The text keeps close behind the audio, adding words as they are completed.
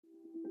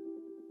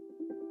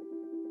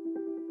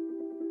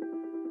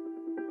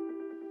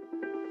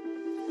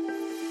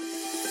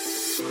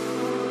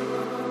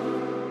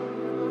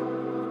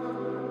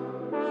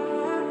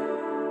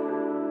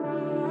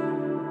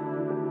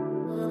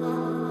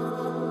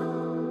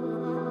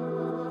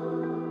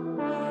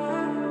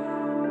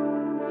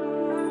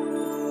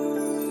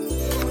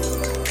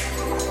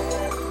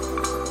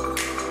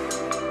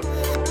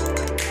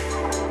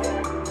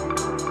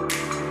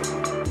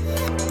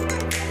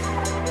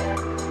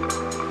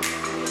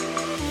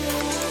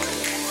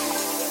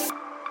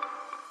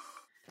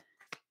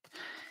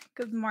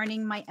Good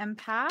morning, my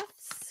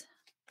empaths.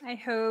 I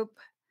hope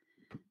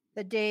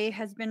the day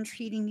has been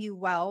treating you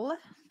well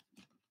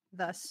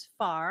thus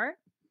far.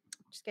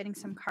 Just getting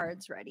some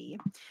cards ready.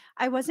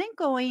 I wasn't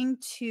going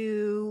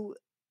to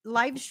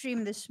live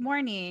stream this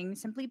morning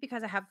simply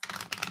because I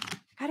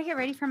got to get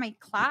ready for my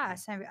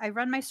class. I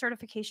run my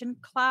certification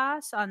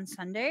class on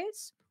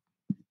Sundays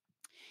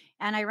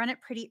and I run it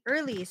pretty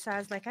early. So I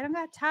was like, I don't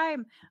got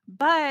time.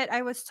 But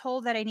I was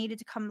told that I needed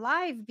to come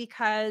live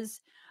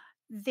because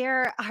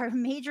there are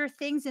major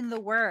things in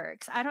the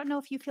works. I don't know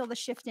if you feel the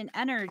shift in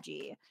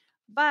energy,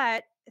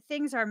 but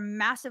things are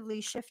massively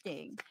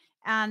shifting.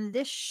 And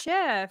this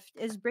shift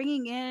is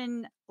bringing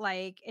in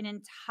like an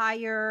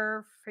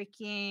entire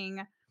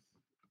freaking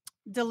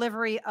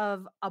delivery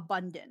of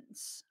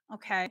abundance.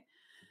 Okay.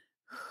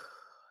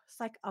 It's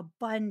like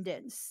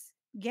abundance.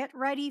 Get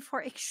ready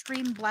for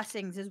extreme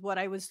blessings, is what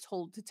I was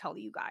told to tell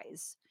you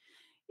guys.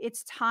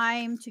 It's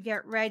time to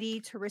get ready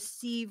to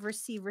receive.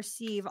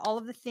 All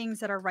of the things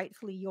that are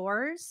rightfully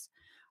yours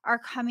are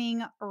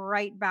coming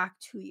right back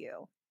to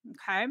you.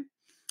 Okay.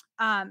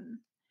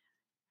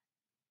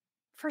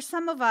 For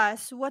some of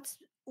us,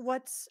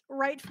 what's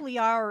rightfully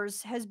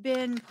ours has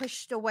been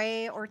pushed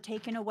away or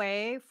taken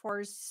away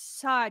for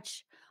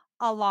such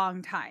a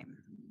long time.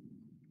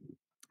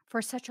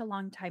 For such a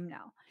long time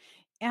now.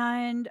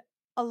 And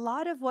a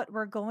lot of what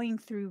we're going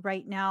through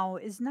right now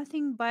is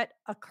nothing but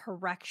a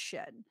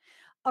correction,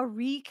 a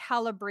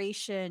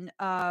recalibration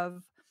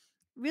of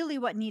really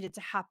what needed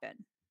to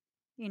happen.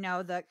 You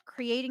know, the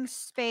creating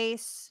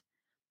space.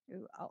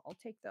 Ooh, I'll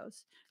take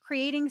those.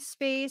 Creating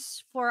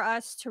space for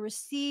us to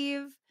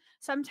receive.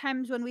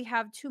 Sometimes when we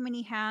have too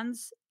many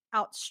hands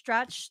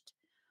outstretched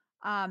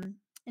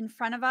in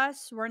front of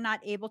us, we're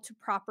not able to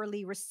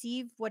properly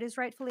receive what is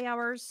rightfully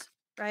ours,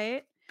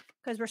 right?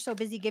 Because we're so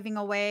busy giving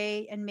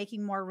away and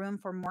making more room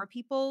for more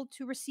people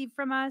to receive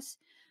from us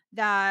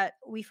that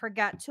we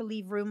forget to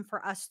leave room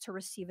for us to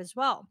receive as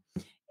well.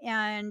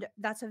 And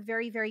that's a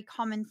very, very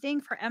common thing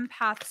for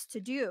empaths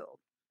to do.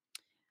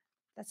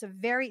 That's a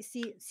very,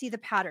 see the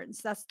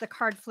patterns. That's the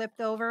card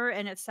flipped over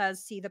and it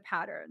says, see the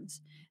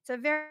patterns. It's a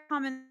very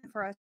common thing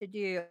for us to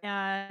do.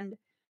 And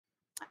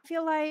I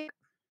feel like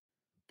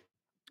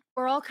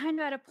we're all kind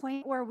of at a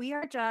point where we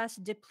are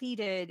just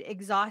depleted,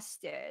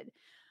 exhausted.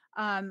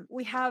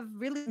 We have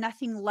really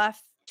nothing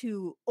left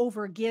to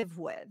overgive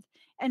with,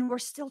 and we're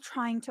still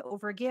trying to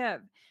overgive.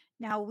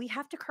 Now, we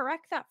have to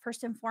correct that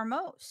first and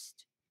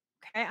foremost.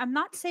 Okay. I'm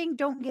not saying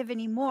don't give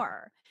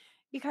anymore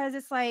because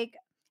it's like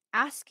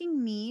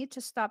asking me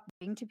to stop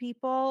giving to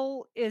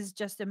people is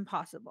just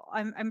impossible.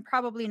 I'm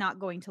probably not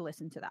going to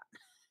listen to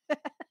that.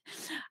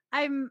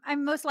 I'm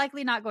most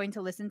likely not going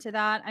to listen to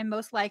that. I'm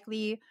most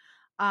likely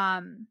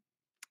um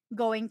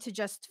going to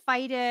just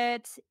fight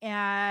it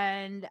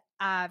and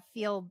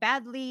feel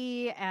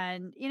badly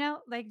and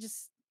like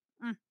just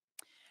mm.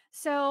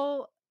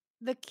 So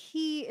the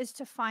key is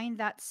to find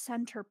that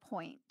center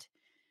point,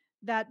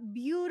 that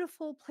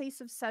beautiful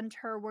place of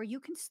center where you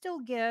can still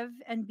give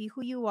and be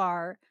who you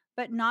are,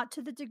 but not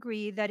to the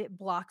degree that it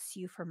blocks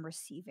you from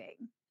receiving.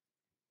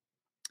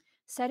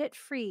 Set it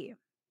free.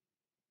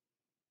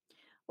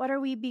 What are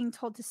we being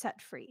told to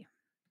set free?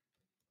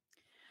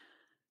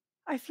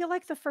 I feel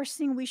like the first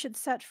thing we should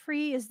set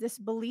free is this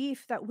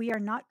belief that we are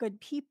not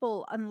good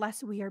people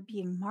unless we are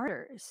being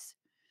martyrs,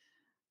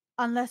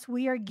 unless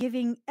we are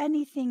giving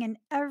anything and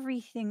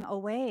everything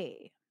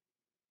away.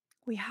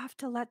 We have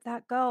to let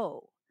that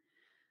go.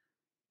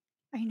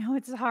 I know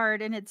it's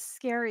hard and it's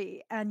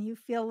scary, and you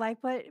feel like,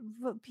 but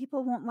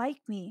people won't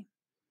like me.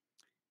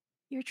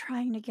 You're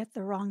trying to get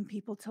the wrong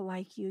people to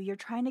like you. You're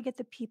trying to get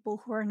the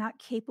people who are not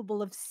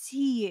capable of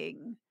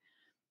seeing,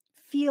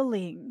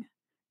 feeling,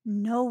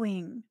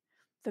 knowing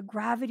the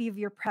gravity of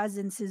your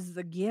presence is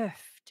the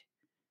gift.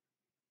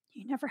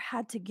 You never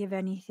had to give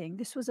anything.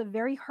 This was a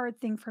very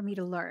hard thing for me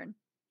to learn.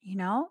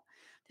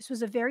 This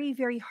was a very,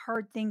 very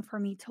hard thing for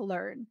me to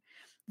learn.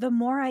 The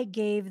more I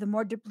gave, the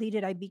more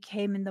depleted I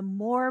became, and the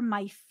more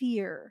my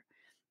fear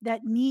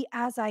that me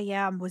as I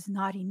am was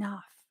not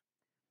enough.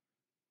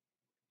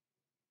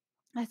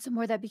 That's the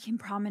more that became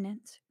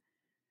prominent.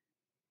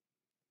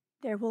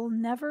 There will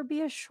never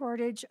be a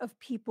shortage of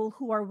people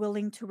who are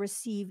willing to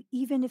receive,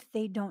 even if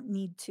they don't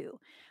need to.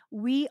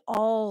 We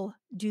all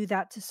do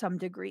that to some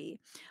degree.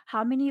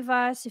 How many of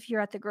us, if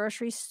you're at the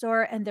grocery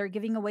store and they're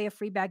giving away a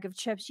free bag of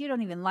chips, you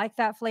don't even like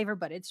that flavor,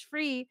 but it's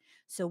free,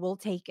 so we'll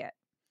take it?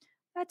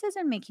 That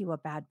doesn't make you a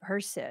bad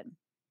person.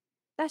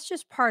 That's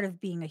just part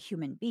of being a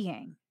human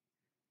being.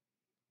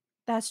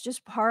 That's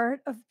just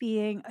part of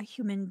being a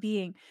human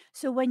being.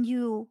 So when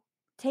you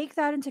take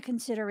that into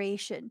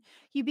consideration,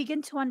 you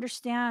begin to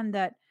understand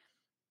that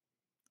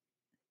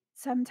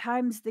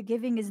sometimes the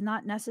giving is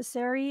not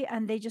necessary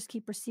and they just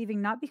keep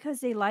receiving, not because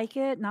they like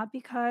it, not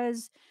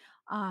because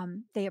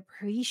they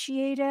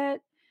appreciate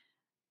it,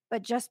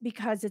 but just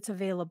because it's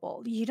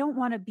available. You don't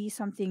want to be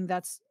something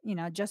that's,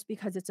 just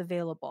because it's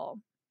available.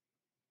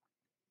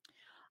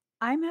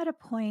 I'm at a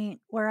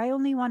point where I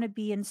only want to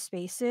be in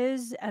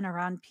spaces and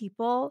around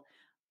people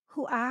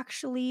who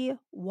actually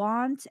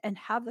want and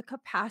have the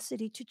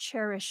capacity to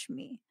cherish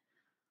me,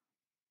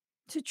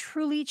 to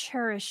truly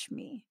cherish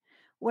me,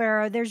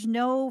 where there's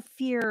no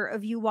fear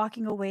of you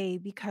walking away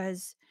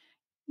because,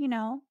 you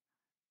know,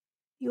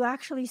 you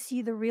actually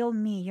see the real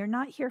me. You're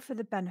not here for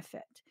the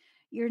benefit.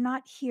 You're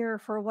not here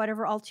for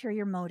whatever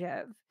ulterior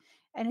motive.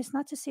 And it's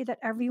not to say that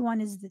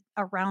everyone is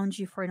around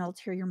you for an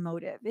ulterior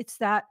motive. It's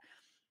that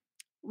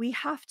we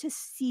have to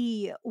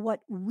see what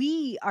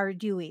we are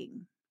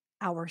doing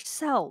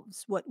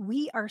ourselves, what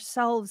we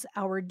ourselves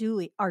are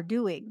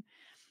doing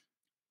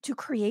to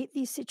create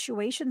these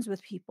situations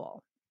with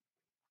people.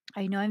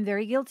 I know I'm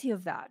very guilty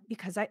of that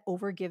because I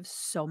overgive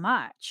so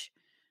much,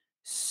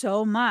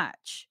 so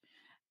much.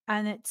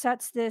 And it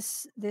sets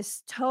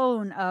this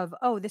tone of,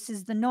 oh, this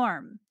is the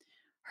norm.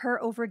 Her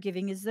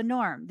overgiving is the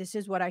norm. This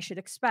is what I should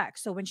expect.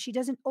 So when she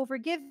doesn't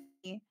overgive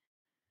me,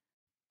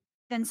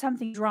 then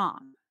something's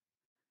wrong.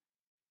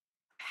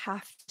 I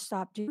have to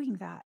stop doing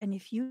that. And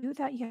if you do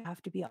that, you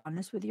have to be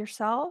honest with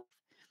yourself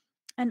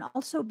and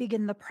also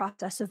begin the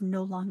process of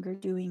no longer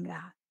doing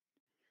that.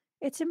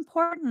 It's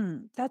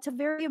important. That's a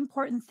very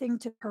important thing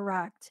to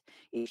correct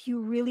if you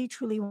really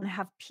truly want to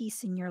have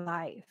peace in your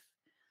life.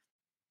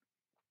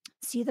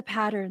 See the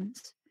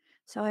patterns.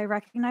 So I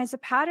recognize the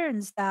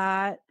patterns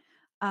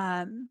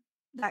um,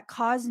 that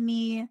cause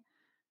me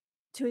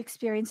to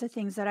experience the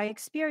things that I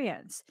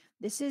experience.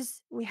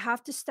 We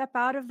have to step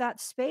out of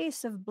that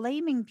space of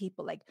blaming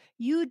people like,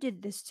 you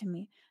did this to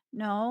me.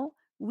 No,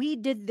 we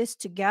did this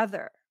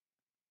together.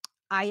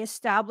 I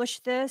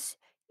established this,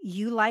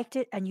 you liked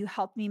it, and you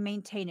helped me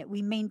maintain it.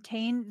 We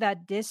maintained that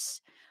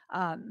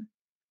um,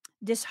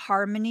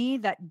 disharmony,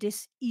 that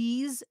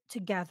dis-ease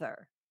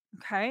together.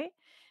 Okay.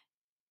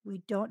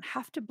 We don't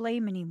have to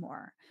blame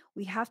anymore.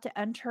 We have to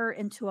enter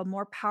into a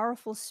more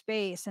powerful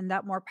space, and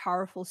that more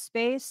powerful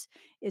space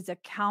is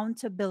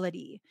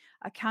accountability.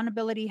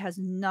 Accountability has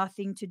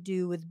nothing to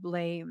do with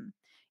blame,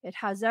 it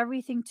has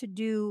everything to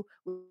do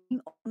with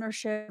taking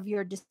ownership of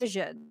your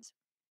decisions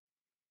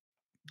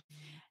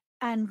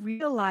and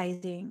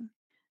realizing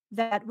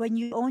that when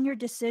you own your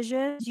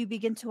decisions, you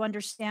begin to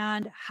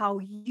understand how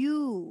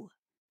you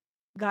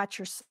got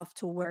yourself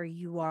to where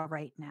you are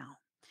right now.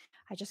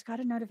 I just got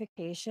a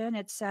notification.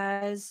 It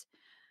says,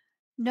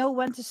 know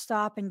when to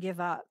stop and give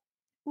up.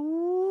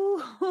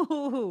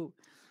 Ooh.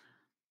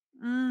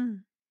 Mm.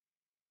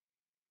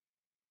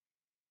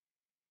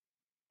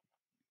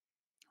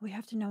 We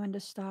have to know when to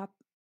stop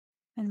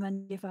and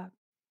when to give up.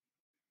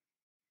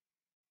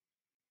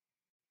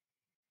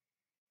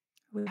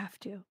 We have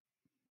to.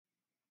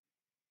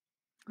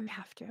 We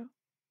have to.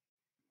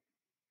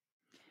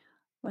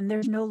 When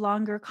there's no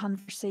longer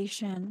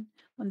conversation,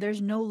 when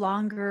there's no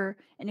longer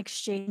an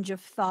exchange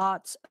of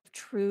thoughts, of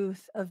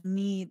truth, of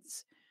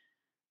needs,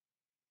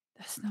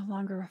 that's no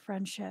longer a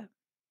friendship.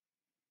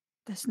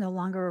 That's no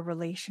longer a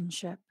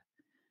relationship.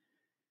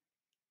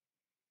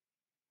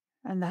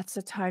 And that's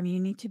the time you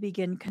need to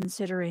begin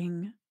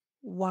considering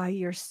why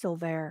you're still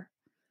there,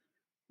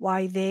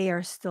 why they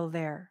are still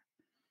there.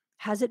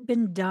 Has it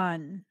been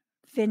done,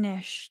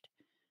 finished?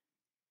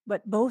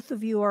 But both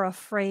of you are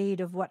afraid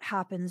of what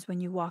happens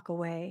when you walk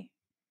away.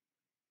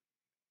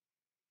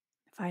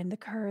 Find the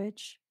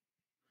courage.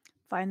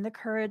 Find the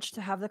courage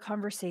to have the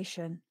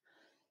conversation.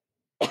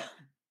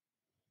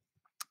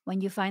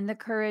 When you find the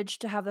courage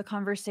to have the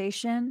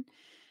conversation,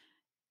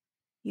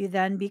 you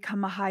then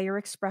become a higher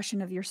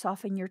expression of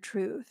yourself and your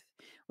truth.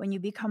 When you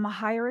become a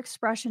higher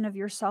expression of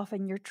yourself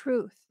and your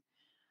truth,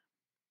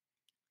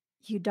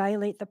 you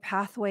dilate the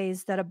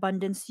pathways that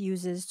abundance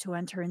uses to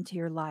enter into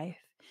your life.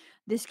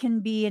 This can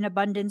be an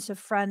abundance of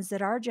friends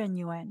that are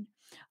genuine,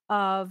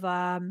 of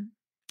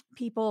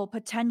people,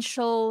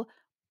 potential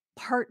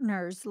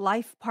partners,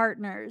 life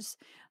partners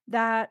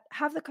that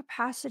have the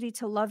capacity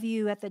to love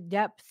you at the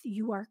depth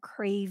you are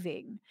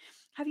craving.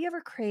 Have you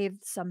ever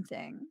craved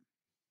something?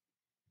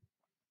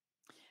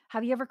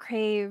 Have you ever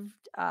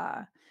craved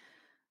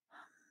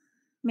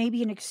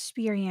maybe an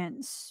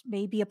experience,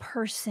 maybe a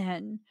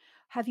person?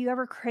 Have you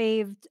ever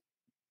craved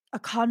a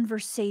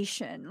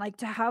conversation, like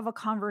to have a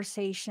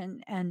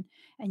conversation and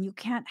you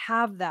can't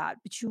have that,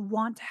 but you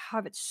want to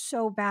have it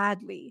so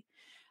badly?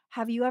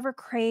 Have you ever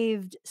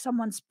craved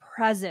someone's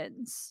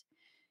presence?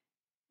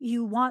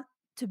 You want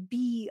to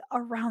be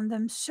around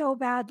them so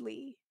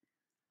badly,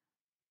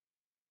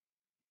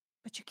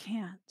 but you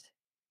can't.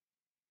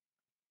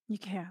 You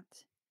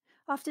can't.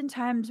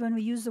 Oftentimes, when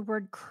we use the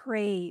word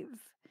crave,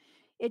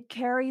 it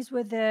carries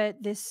with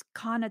it this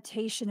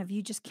connotation of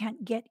you just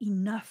can't get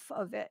enough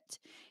of it.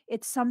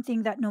 It's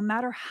something that no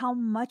matter how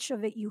much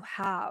of it you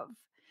have,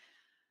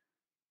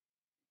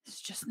 it's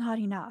just not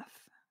enough.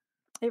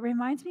 It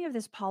reminds me of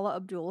this Paula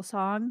Abdul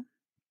song.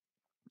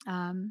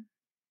 Um,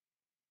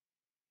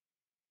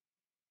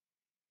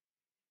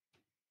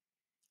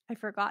 I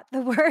forgot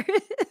the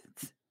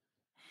words.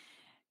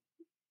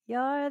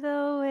 You're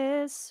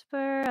the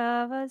whisper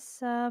of a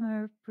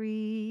summer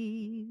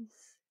breeze.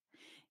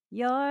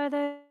 You're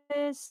the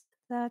kiss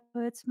that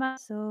puts my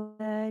soul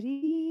at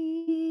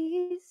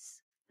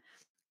ease.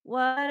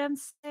 What I'm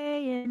saying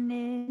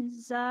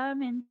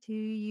Zionism into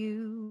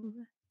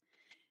you.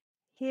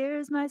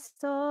 Here's my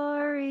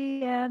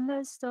story, and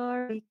the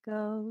story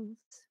goes.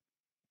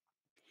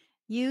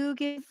 You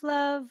give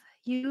love,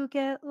 you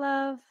get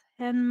love,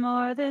 and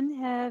more than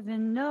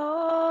heaven knows.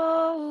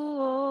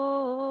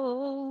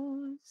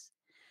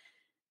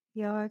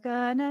 You're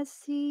gonna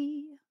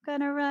see,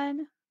 gonna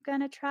run,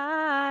 gonna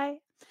try,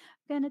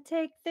 gonna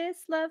take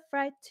this love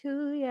right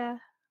to ya.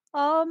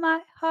 All my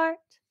heart,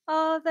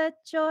 all the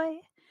joy.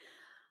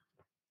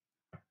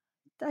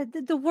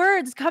 The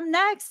words come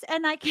next,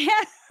 and I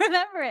can't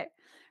remember it.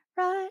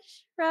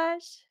 Rush,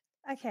 rush.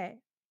 Okay.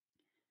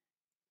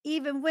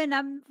 Even when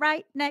I'm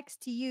right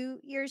next to you,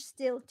 you're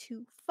still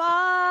too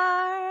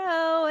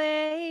far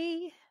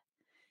away.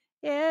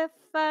 If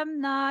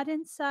I'm not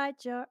inside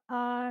your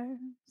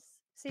arms.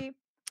 See,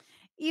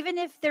 even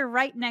if they're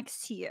right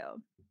next to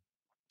you,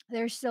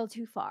 they're still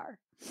too far.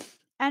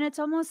 And it's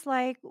almost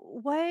like,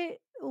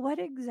 what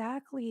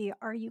exactly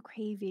are you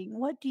craving?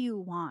 What do you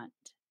want?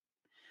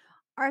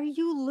 Are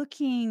you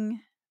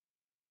looking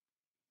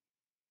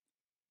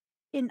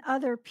in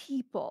other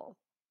people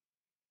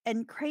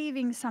and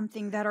craving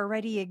something that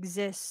already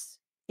exists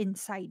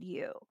inside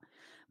you,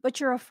 but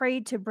you're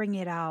afraid to bring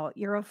it out?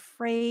 You're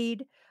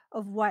afraid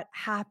of what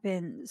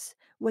happens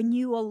when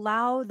you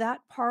allow that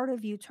part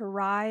of you to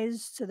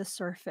rise to the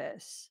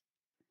surface.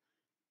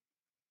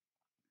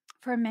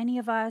 For many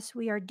of us,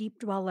 we are deep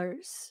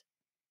dwellers.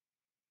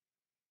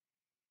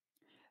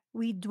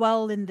 We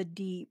dwell in the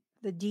deep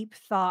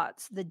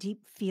thoughts, the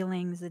deep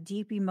feelings, the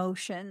deep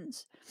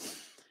emotions.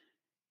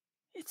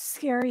 It's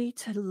scary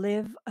to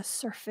live a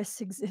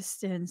surface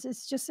existence.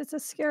 It's a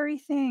scary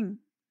thing.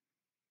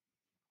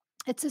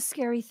 It's a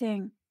scary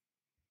thing.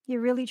 It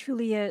really,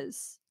 truly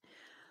is.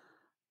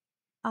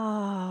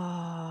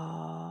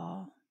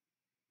 Oh,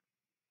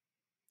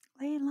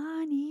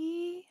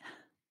 Leilani.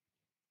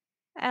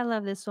 I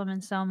love this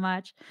woman so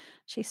much.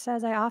 She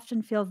says, I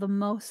often feel the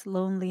most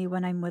lonely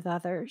when I'm with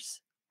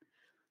others.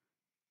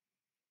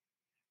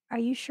 Are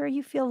you sure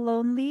you feel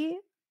lonely,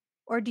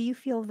 or do you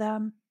feel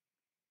them?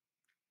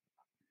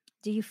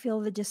 Do you feel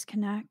the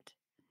disconnect?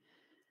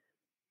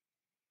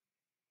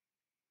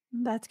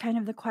 That's kind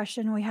of the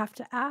question we have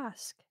to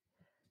ask.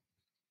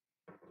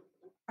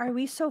 Are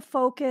we so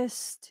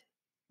focused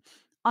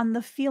on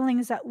the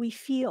feelings that we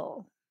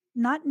feel,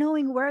 not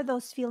knowing where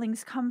those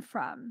feelings come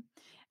from,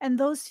 and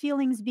those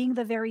feelings being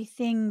the very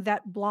thing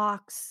that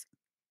blocks,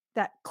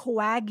 that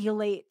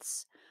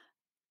coagulates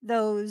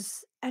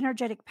those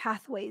energetic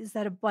pathways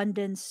that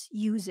abundance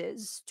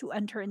uses to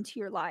enter into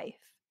your life?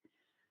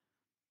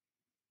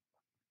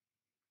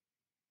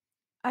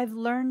 I've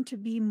learned to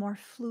be more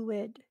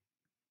fluid.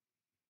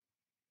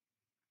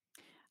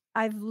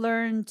 I've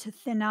learned to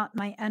thin out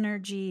my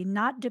energy,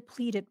 not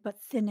deplete it, but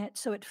thin it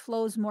so it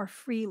flows more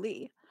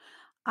freely.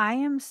 I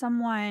am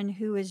someone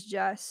who is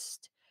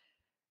just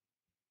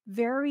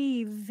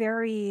very,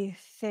 very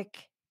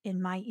thick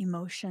in my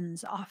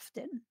emotions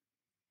often.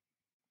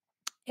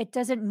 It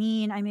doesn't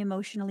mean I'm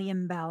emotionally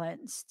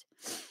imbalanced.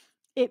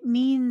 It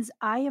means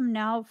I am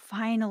now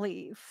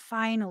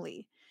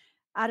finally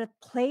at a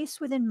place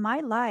within my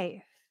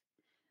life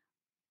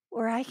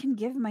where I can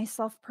give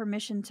myself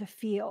permission to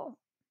feel.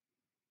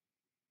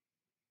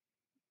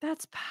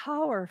 That's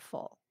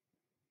powerful.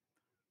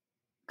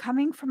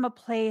 Coming from a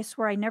place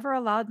where I never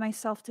allowed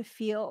myself to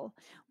feel,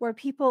 where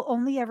people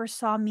only ever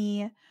saw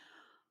me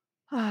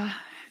uh,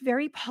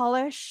 very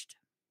polished,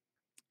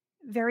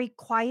 very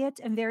quiet,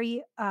 and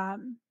very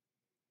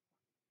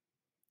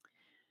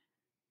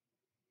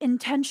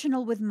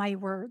intentional with my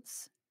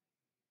words.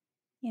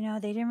 You know,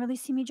 they didn't really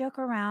see me joke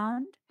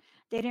around.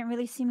 They didn't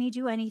really see me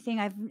do anything.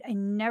 I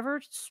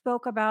never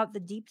spoke about the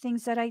deep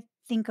things that I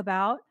think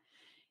about.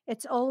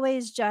 It's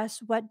always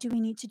just, what do we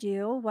need to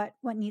do? What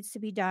needs to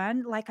be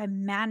done? Like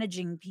I'm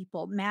managing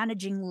people,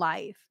 managing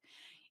life.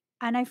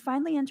 And I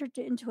finally entered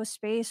into a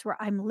space where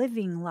I'm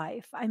living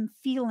life. I'm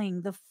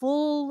feeling the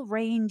full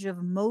range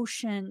of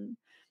motion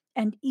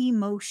and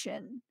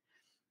emotion.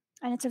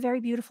 And it's a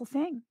very beautiful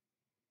thing.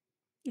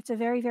 It's a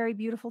very, very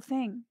beautiful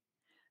thing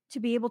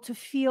to be able to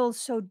feel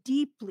so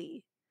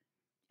deeply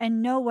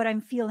and know what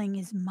I'm feeling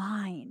is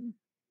mine.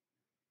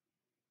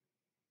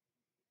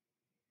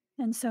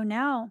 And so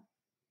now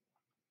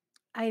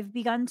I've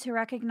begun to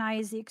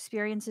recognize the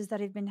experiences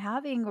that I've been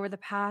having over the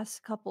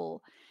past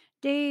couple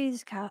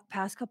days,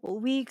 past couple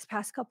weeks,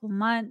 past couple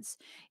months.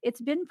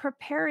 It's been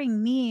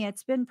preparing me,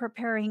 it's been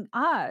preparing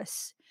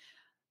us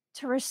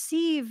to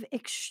receive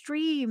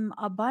extreme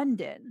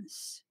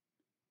abundance.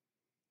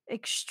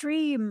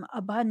 Extreme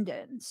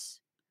abundance.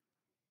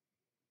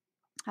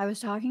 I was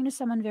talking to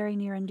someone very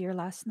near and dear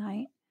last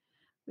night.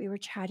 We were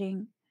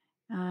chatting,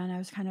 and I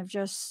was kind of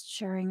just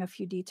sharing a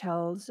few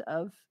details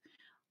of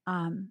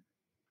um,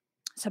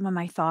 some of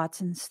my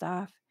thoughts and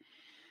stuff.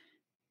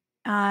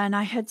 And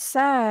I had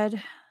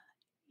said,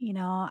 you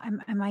know,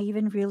 am I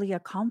even really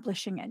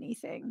accomplishing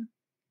anything?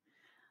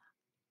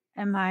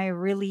 Am I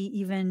really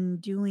even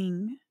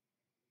doing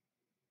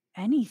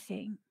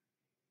anything?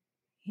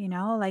 You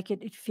know, like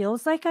it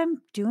feels like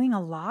I'm doing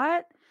a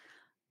lot,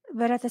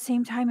 but at the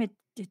same time, it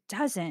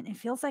doesn't. It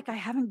feels like I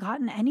haven't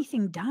gotten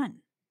anything done.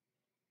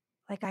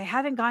 Like, I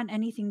haven't gotten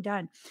anything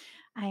done.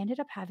 I ended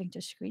up having to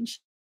screenshot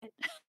it.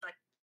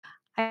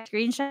 I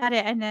screenshot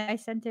it and then I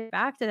sent it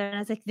back to them and I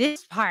was like,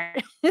 "This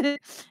part,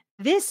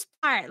 this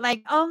part,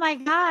 like, oh my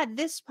god,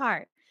 this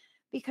part."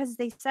 Because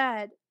they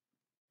said,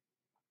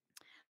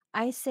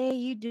 "I say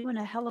you doing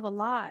a hell of a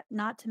lot,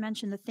 not to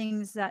mention the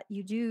things that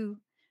you do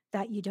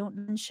that you don't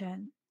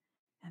mention.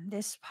 And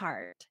this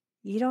part,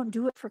 you don't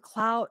do it for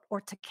clout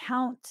or to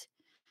count.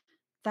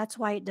 That's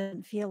why it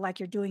doesn't feel like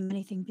you're doing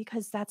anything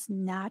because that's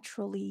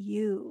naturally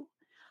you."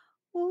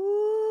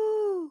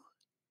 Ooh.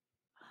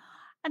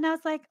 And I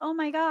was like, "Oh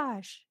my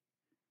gosh.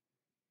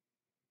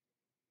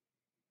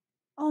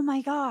 Oh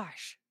my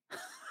gosh."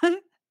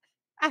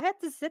 I had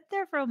to sit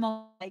there for a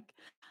moment like,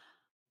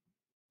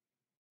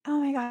 "Oh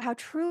my god, how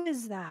true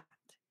is that?"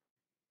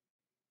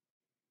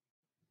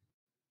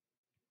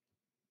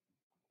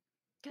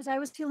 Because I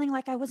was feeling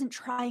like I wasn't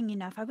trying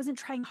enough. I wasn't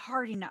trying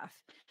hard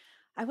enough.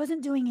 I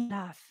wasn't doing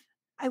enough.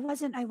 I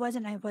wasn't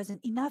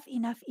enough,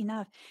 enough,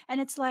 enough.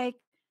 And it's like,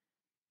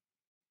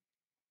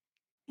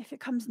 if it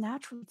comes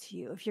naturally to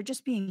you, if you're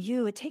just being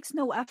you, it takes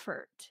no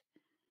effort.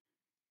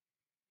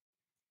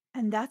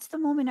 And that's the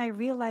moment I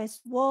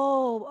realized,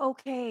 whoa,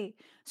 okay.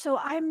 So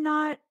I'm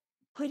not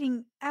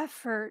putting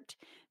effort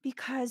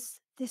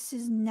because this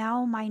is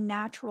now my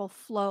natural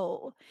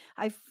flow.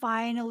 I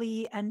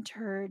finally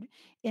entered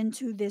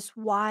into this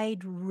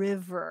wide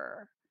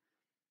river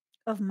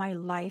of my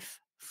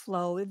life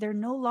flow. They're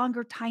no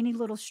longer tiny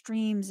little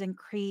streams and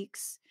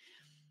creeks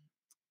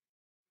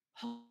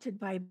halted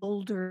by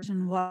boulders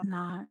and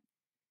whatnot.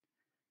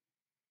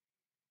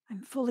 I'm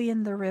fully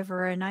in the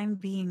river and I'm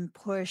being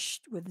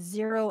pushed with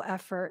zero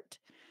effort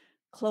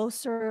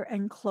closer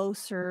and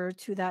closer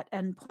to that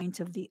end point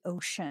of the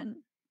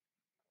ocean.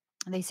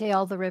 They say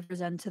all the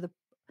rivers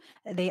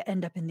they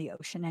end up in the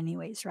ocean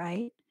anyways,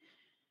 right?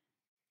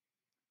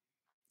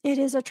 It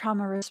is a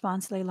trauma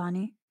response,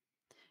 Leilani.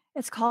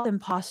 It's called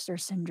imposter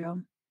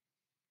syndrome.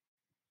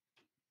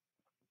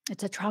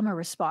 It's a trauma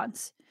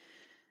response.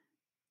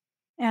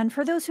 And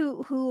for those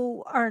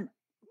who aren't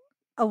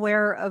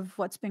aware of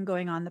what's been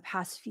going on the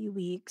past few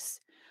weeks,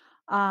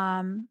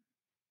 um,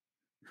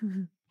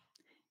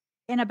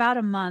 in about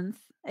a month,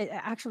 it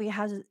actually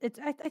has.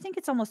 I think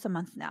it's almost a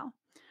month now.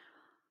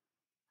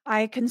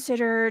 I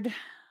considered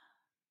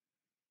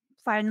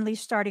finally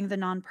starting the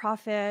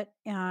nonprofit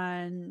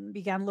and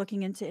began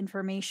looking into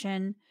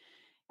information.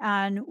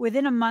 And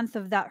within a month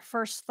of that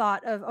first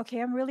thought of,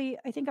 okay,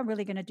 I think I'm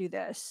really going to do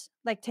this,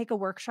 like take a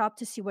workshop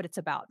to see what it's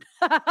about.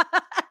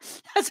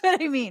 That's what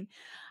I mean.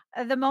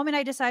 The moment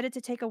I decided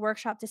to take a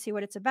workshop to see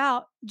what it's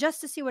about, just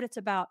to see what it's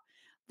about,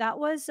 that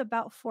was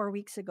about 4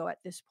 weeks ago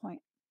at this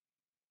point.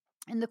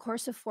 In the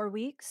course of 4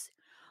 weeks,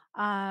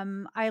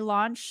 I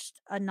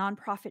launched a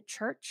nonprofit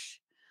church.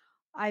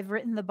 I've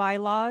written the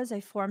bylaws. I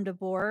formed a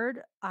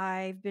board.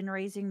 I've been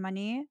raising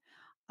money.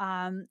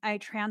 I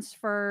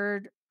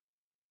transferred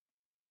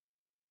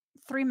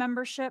 3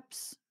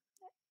 memberships,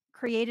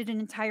 created an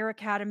entire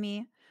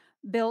academy,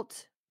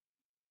 built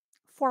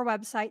 4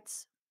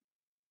 websites,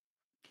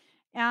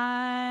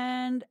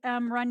 and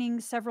am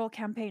running several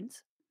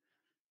campaigns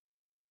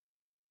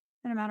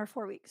in a matter of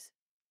 4 weeks,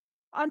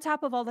 on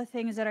top of all the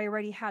things that I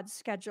already had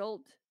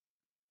scheduled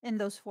in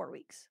those 4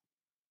 weeks.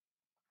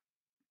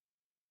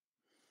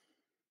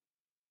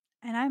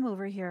 And I'm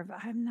over here,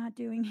 but I'm not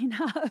doing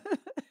enough.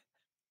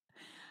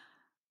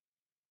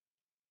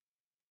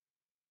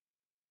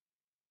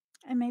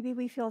 And maybe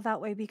we feel that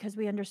way because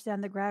we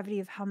understand the gravity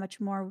of how much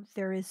more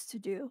there is to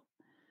do.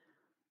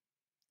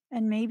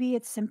 And maybe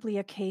it's simply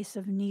a case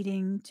of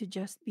needing to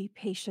just be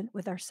patient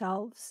with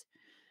ourselves.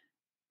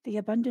 The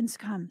abundance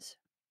comes.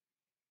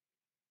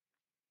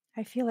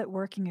 I feel it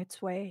working its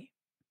way.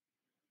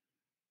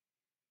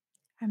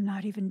 I'm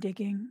not even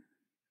digging.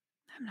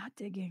 I'm not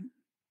digging.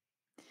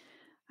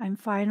 I'm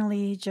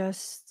finally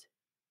just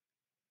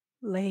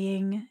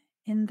laying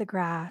in the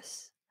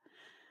grass,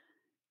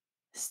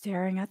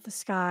 staring at the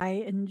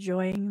sky,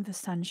 enjoying the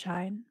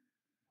sunshine.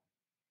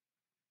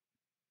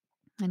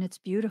 And it's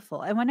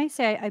beautiful. And when I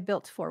say I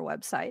built 4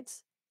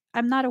 websites,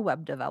 I'm not a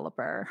web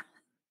developer.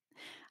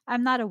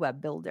 I'm not a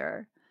web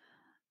builder.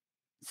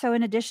 So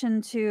in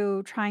addition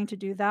to trying to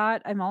do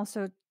that, I'm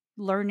also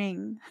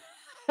learning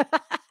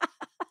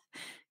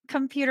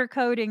computer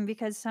coding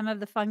because some of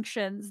the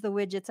functions, the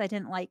widgets, I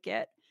didn't like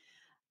it.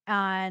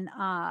 And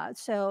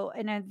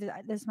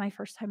this is my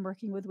first time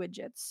working with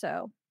widgets.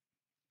 So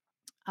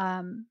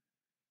um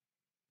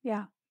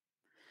yeah.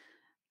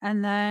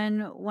 And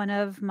then one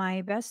of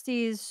my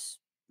besties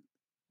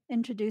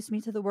introduced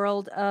me to the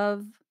world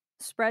of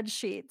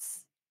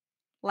spreadsheets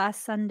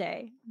last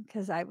Sunday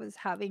because I was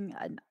having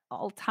an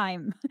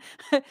all-time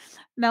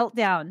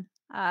meltdown.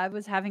 I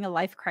was having a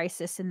life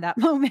crisis in that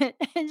moment,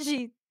 and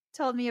she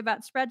told me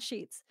about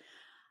spreadsheets.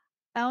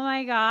 Oh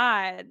my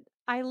god,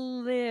 I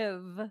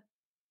live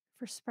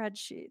for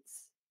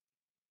spreadsheets.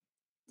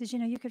 Did you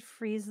know you could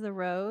freeze the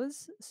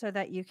rows so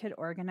that you could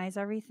organize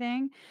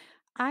everything?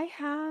 I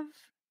have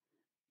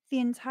the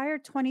entire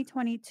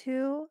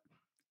 2022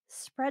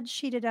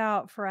 spreadsheeted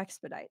out for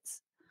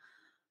expedites.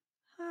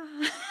 I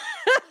was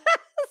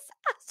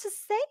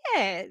just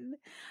saying.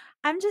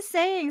 I'm just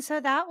saying, so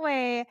that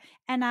way,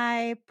 and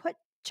I put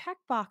check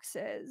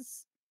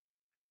boxes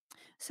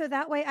so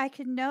that way I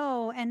can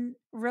know and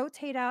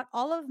rotate out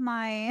all of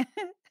my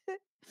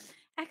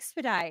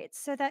expedites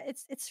so that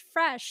it's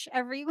fresh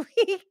every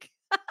week.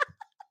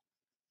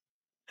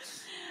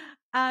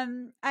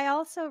 I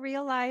also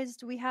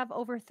realized we have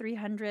over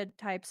 300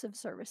 types of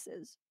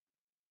services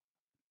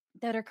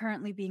that are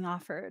currently being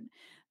offered.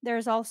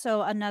 There's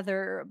also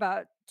another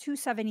about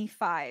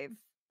 275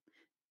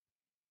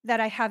 that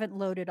I haven't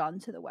loaded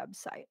onto the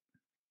website.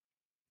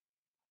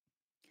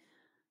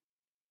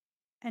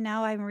 And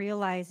now I'm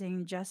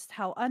realizing just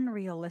how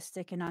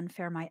unrealistic and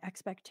unfair my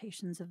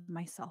expectations of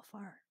myself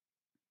are.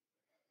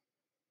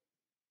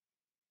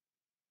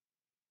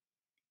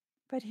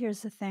 But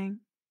here's the thing,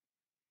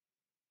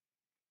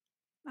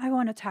 I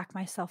won't attack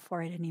myself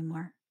for it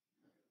anymore.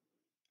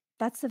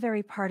 That's the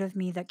very part of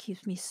me that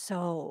keeps me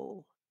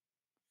so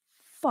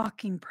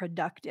fucking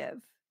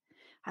productive.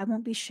 I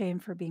won't be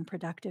shamed for being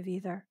productive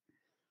either.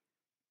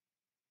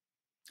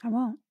 I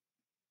won't.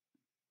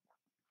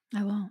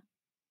 I won't.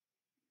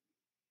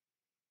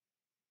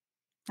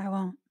 I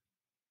won't.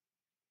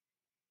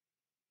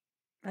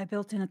 I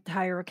built an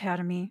entire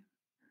academy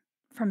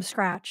from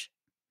scratch.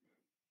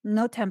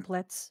 No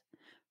templates.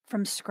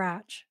 From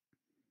scratch.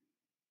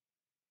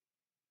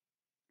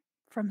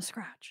 From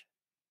scratch.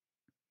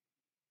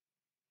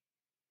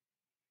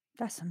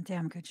 That's some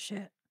damn good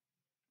shit.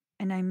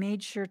 And I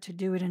made sure to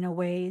do it in a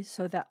way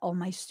so that all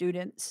my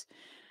students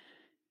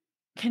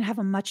can have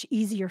a much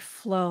easier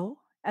flow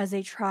as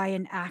they try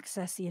and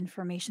access the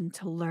information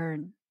to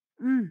learn.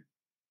 Mm.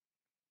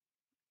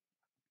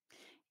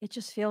 It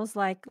just feels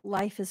like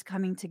life is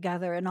coming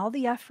together and all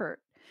the effort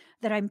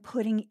that I'm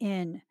putting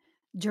in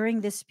during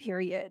this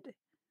period,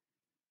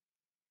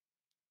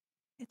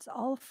 it's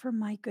all for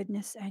my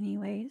goodness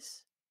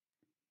anyways.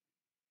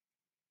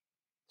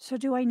 So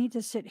do I need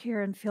to sit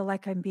here and feel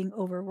like I'm being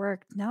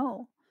overworked?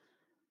 No.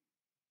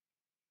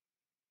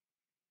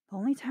 The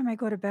only time I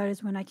go to bed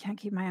is when I can't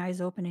keep my eyes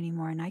open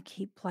anymore and I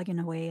keep plugging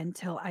away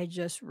until I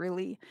just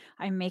really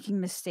I'm making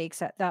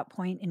mistakes at that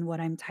point in what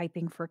I'm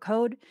typing for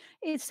code.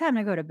 It's time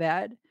to go to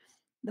bed.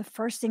 The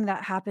first thing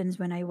that happens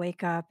when I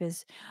wake up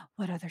is,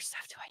 what other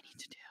stuff do I need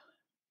to do?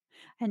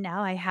 And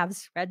now I have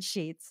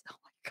spreadsheets. Oh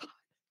my God.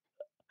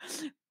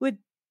 With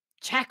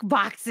check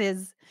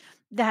boxes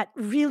that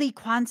really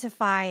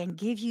quantify and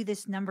give you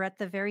this number at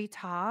the very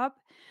top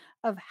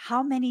of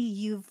how many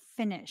you've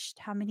finished,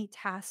 how many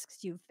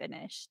tasks you've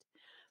finished.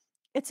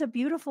 It's a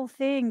beautiful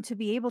thing to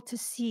be able to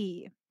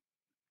see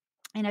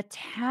in a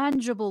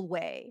tangible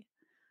way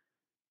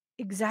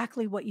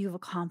exactly what you've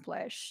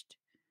accomplished.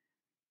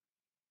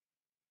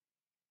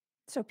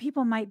 So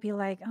people might be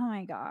like, "Oh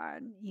my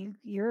God,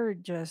 you're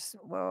just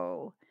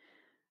whoa."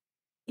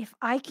 If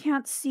I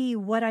can't see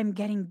what I'm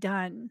getting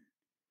done,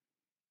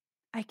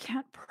 I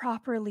can't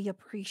properly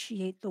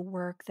appreciate the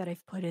work that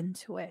I've put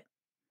into it.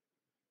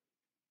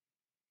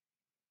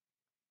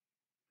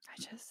 I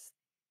just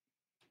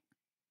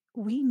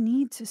we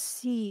need to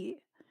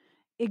see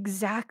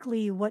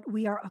exactly what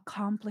we are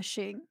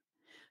accomplishing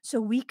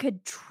so we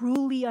could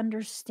truly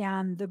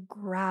understand the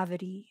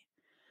gravity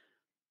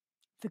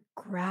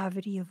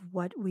of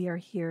what we are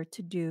here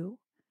to do.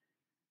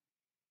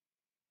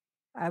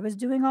 I was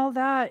doing all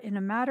that in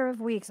a matter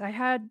of weeks. I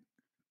had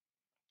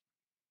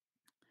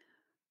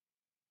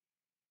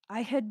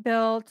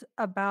built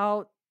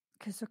about,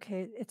 because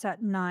okay, it's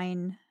at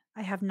 9.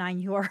 I have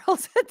 9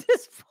 URLs at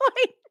this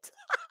point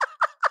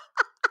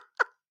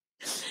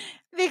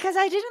because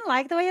I didn't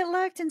like the way it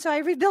looked, and so I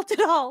rebuilt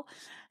it all.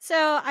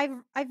 So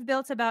I've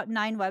built about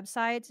 9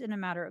 websites in a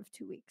matter of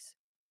 2 weeks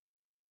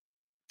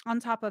on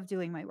top of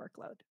doing my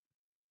workload.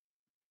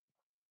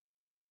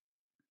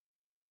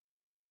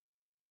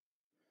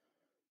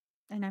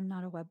 And I'm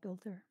not a web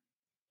builder.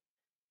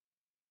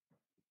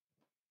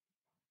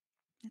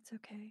 It's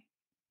okay.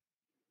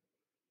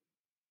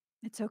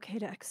 It's okay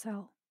to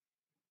excel.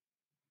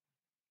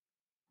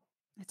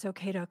 It's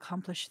okay to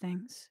accomplish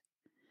things.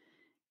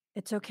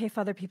 It's okay if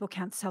other people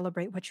can't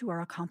celebrate what you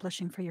are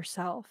accomplishing for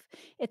yourself.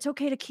 It's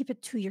okay to keep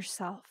it to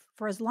yourself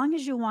for as long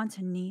as you want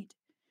and need.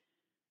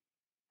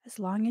 As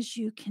long as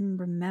you can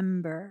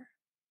remember.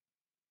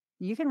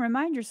 You can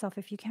remind yourself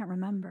if you can't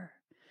remember.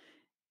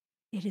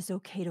 It is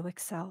okay to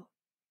excel.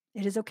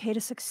 It is okay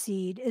to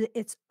succeed.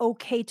 It's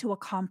okay to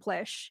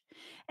accomplish.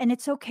 And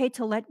it's okay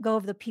to let go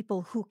of the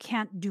people who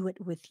can't do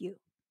it with you.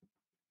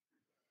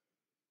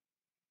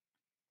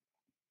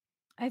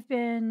 I've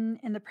been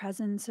in the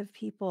presence of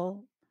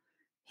people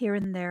here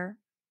and there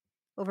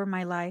over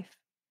my life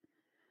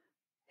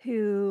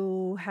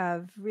who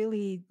have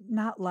really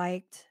not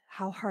liked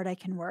how hard I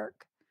can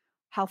work,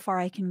 how far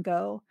I can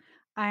go.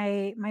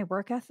 My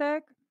work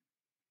ethic,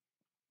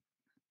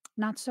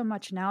 not so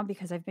much now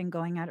because I've been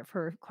going at it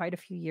for quite a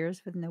few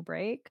years with no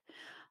break.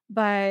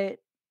 But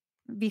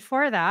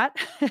before that,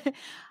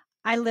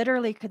 I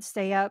literally could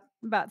stay up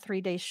about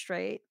 3 days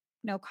straight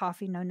no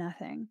coffee, no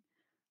nothing,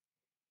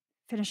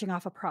 finishing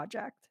off a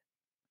project.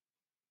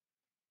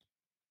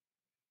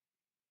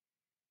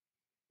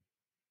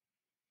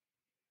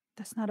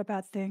 That's not a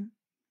bad thing.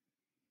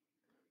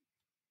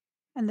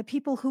 And the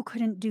people who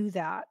couldn't do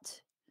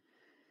that,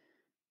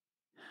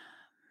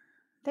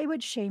 they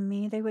would shame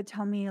me. They would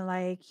tell me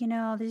like,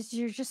 this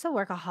you're just a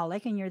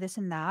workaholic and you're this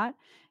and that.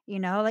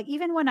 Like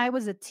even when I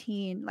was a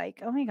teen,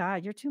 like, oh my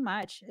God, you're too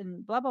much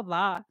and blah blah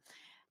blah.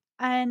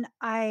 And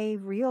I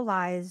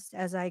realized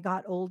as I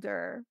got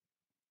older,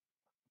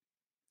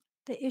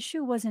 the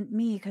issue wasn't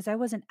me because I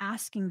wasn't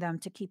asking them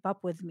to keep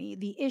up with me.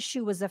 The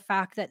issue was the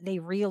fact that they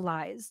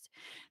realized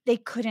they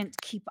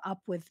couldn't keep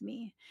up with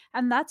me.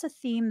 And that's a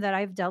theme that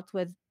I've dealt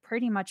with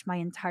pretty much my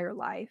entire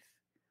life.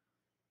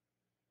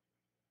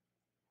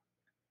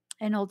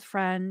 An old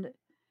friend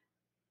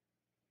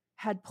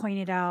had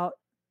pointed out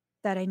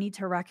that I need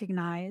to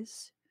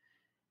recognize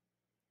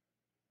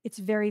it's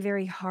very,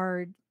 very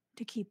hard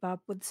to keep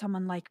up with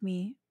someone like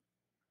me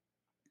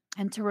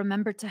and to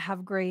remember to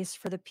have grace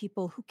for the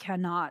people who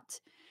cannot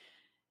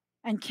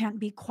and can't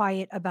be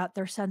quiet about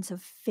their sense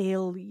of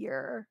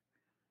failure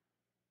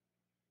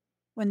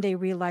when they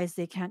realize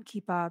they can't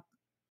keep up.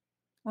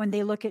 When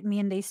they look at me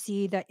and they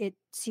see that it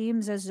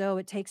seems as though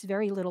it takes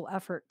very little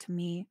effort to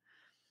me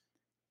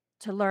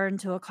to learn,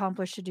 to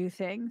accomplish, to do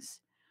things.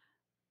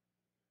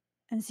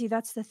 And see,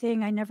 that's the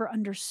thing I never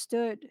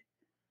understood.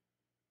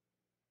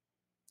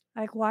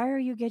 Like, why are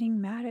you getting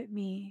mad at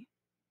me?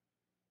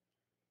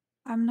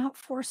 I'm not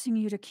forcing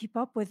you to keep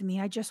up with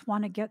me. I just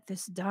want to get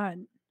this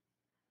done.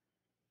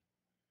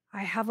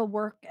 I have a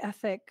work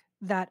ethic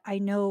that I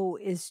know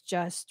is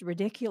just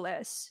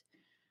ridiculous.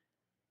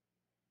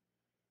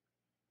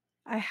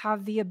 I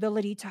have the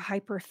ability to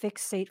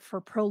hyperfixate for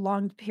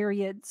prolonged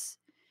periods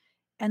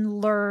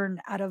and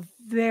learn at a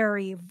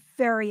very,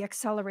 very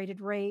accelerated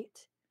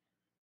rate.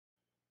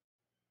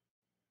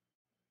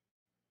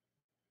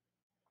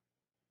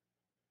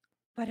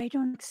 But I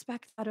don't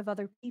expect that of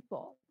other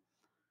people.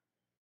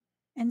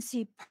 And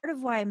see, part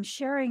of why I'm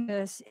sharing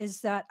this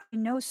is that I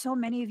know so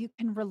many of you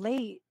can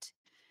relate.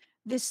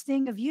 This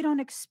thing of you don't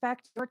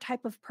expect your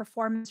type of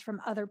performance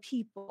from other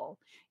people,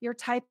 your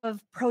type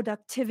of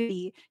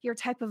productivity, your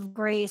type of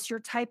grace, your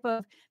type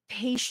of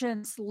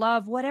patience,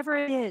 love, whatever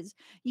it is.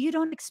 You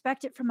don't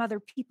expect it from other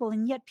people.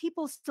 And yet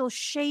people still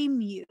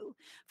shame you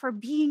for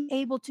being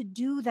able to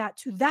do that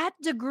to that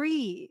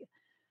degree.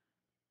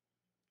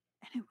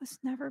 And it was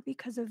never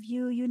because of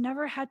you. You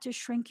never had to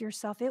shrink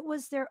yourself. It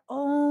was their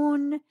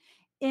own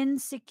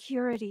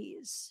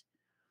insecurities.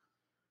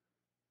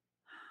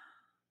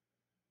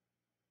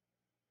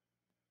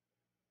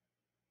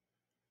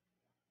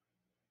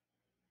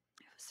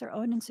 It was their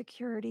own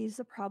insecurities.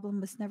 The problem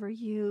was never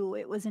you.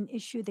 It was an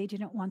issue they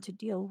didn't want to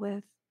deal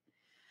with.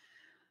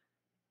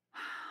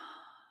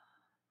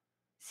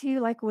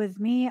 See, like with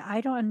me, I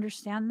don't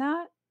understand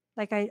that.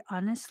 Like, I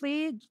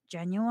honestly,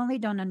 genuinely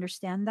don't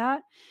understand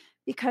that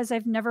because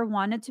I've never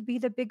wanted to be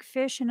the big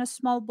fish in a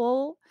small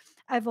bowl.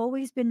 I've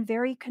always been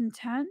very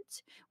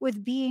content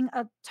with being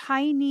a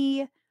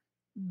tiny,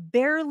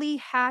 barely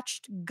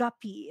hatched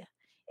guppy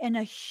in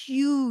a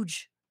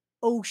huge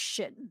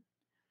ocean.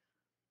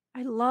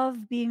 I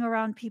love being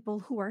around people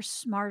who are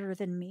smarter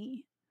than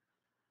me.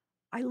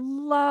 I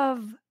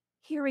love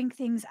hearing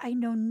things I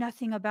know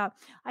nothing about.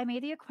 I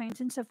made the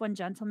acquaintance of one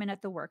gentleman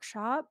at the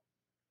workshop.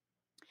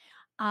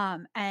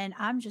 And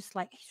I'm just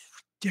like, he's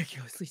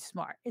ridiculously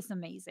smart. It's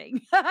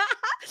amazing.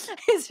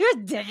 He's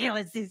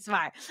ridiculously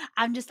smart.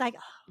 I'm just like,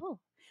 oh,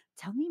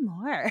 tell me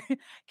more.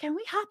 Can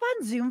we hop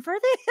on Zoom for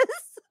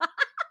this?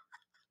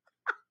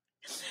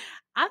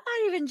 I'm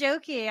not even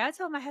joking. I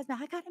told my husband,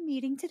 I got a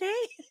meeting today.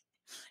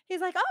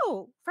 He's like,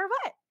 oh, for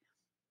what?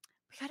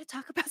 We got to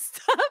talk about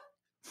stuff.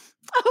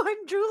 Oh,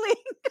 I'm drooling.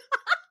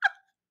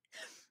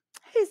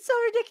 He's so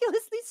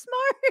ridiculously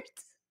smart.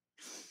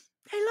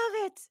 I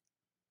love it.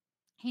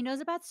 He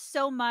knows about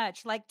so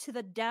much, like to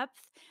the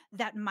depth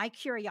that my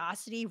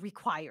curiosity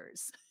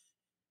requires.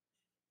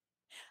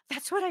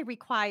 That's what I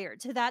require,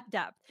 to that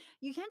depth.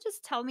 You can't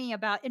just tell me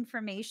about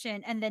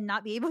information and then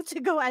not be able to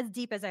go as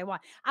deep as I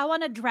want. I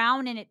want to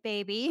drown in it,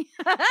 baby.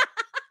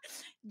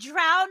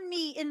 Drown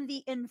me in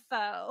the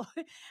info.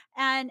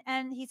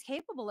 And he's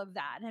capable of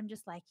that. And I'm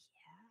just like,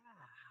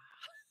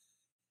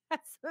 yeah,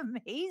 that's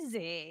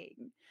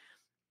amazing.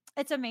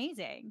 It's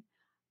amazing.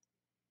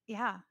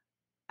 Yeah.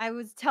 I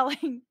was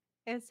telling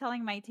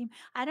my team,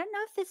 I don't know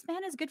if this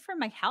man is good for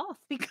my health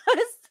because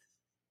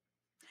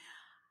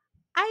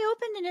I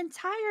opened an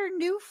entire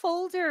new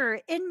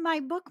folder in my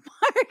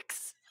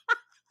bookmarks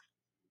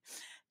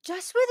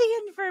just with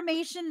the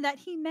information that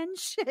he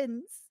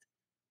mentions.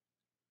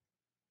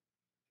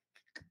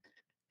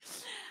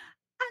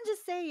 I'm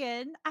just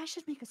saying, I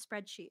should make a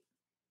spreadsheet.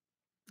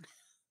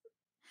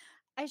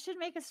 I should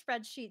make a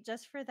spreadsheet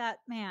just for that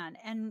man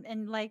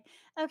and like,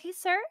 okay,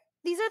 sir,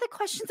 these are the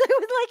questions I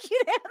would like you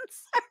to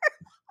answer.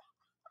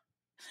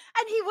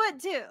 And he would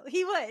too.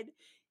 He would.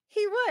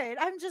 He would.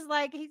 I'm just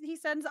like he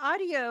sends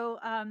audio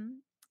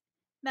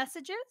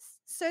messages.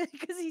 So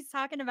because he's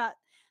talking about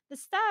the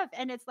stuff,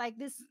 and it's like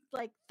this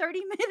like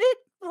 30-minute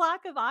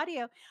block of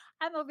audio.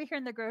 I'm over here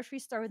in the grocery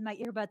store with my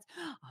earbuds.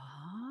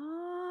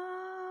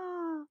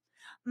 Oh,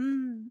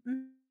 mm,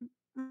 mm.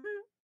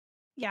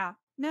 Yeah.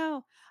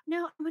 No,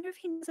 no, I wonder if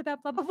he knows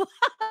about blah, blah, blah.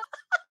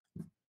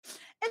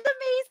 It's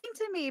amazing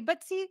to me,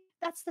 but see,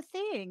 that's the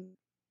thing.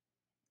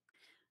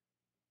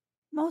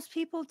 Most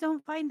people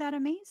don't find that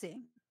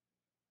amazing.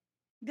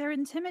 They're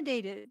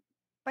intimidated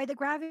by the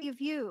gravity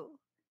of you.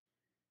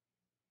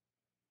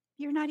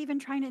 You're not even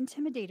trying to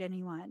intimidate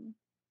anyone.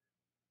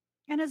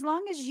 And as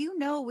long as you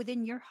know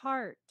within your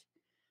heart,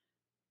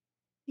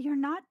 you're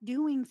not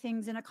doing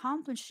things and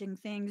accomplishing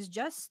things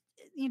just,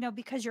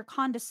 because you're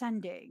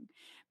condescending,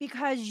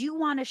 because you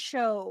want to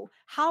show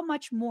how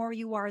much more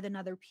you are than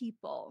other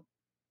people.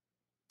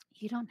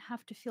 You don't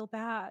have to feel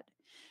bad.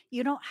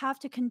 You don't have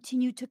to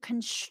continue to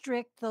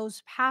constrict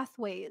those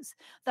pathways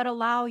that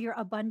allow your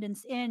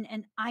abundance in.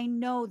 And I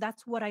know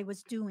that's what I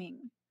was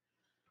doing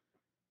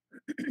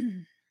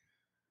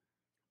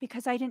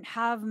because I didn't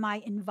have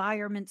my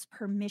environment's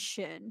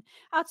permission.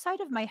 Outside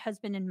of my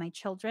husband and my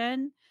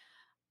children,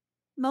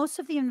 most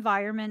of the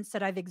environments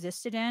that I've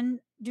existed in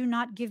do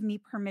not give me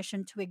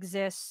permission to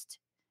exist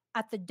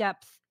at the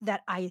depth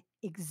that I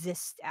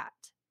exist at.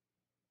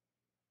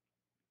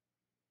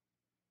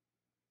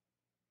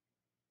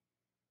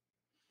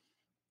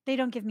 They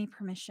don't give me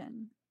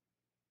permission.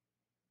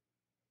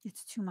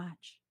 It's too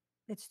much.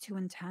 It's too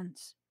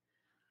intense.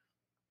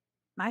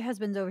 My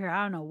husband's over here,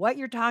 I don't know what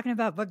you're talking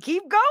about, but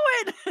keep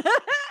going. And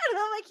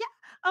I'm like, yeah.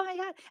 Oh my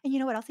God. And you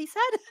know what else he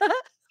said?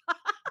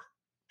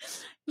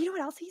 You know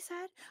what else he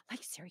said?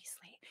 Like,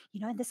 seriously,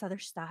 and this other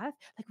stuff,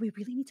 like, we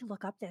really need to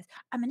look up this.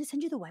 I'm going to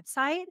send you the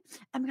website.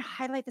 I'm going to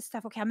highlight the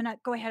stuff. Okay, I'm going to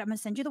go ahead. I'm going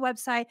to send you the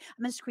website.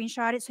 I'm going to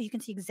screenshot it so you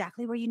can see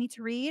exactly where you need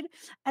to read.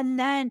 And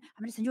then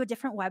I'm going to send you a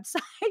different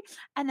website.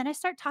 And then I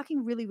start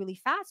talking really, really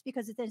fast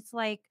because it's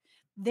like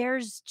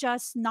there's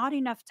just not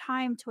enough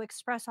time to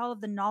express all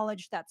of the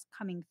knowledge that's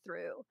coming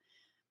through.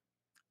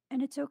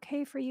 And it's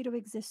okay for you to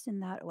exist in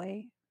that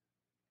way.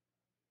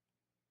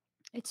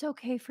 It's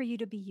okay for you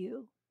to be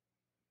you.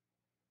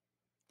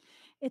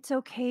 It's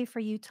okay for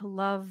you to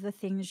love the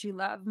things you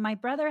love. My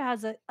brother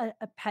has a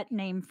pet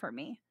name for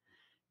me,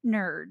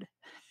 nerd.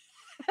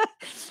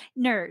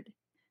 Nerd.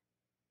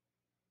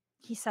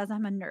 He says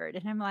I'm a nerd.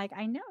 And I'm like,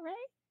 I know, right?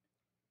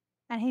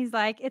 And he's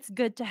like, it's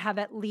good to have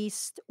at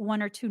least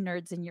one or two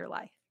nerds in your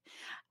life.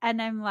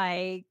 And I'm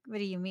like, what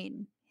do you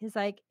mean? He's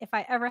like, if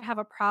I ever have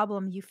a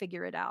problem, you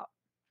figure it out.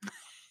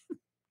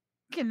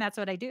 And that's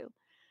what I do.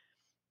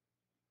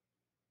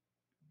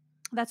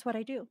 That's what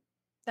I do.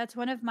 That's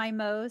one of my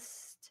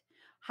most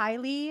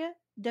highly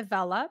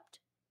developed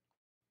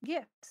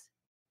gifts.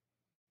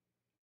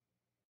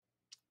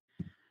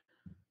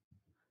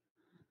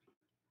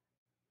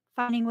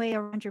 Finding way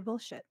around your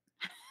bullshit.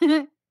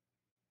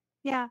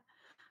 Yeah,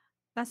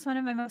 that's one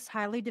of my most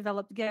highly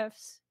developed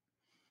gifts.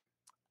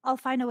 I'll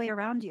find a way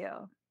around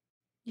you.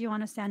 You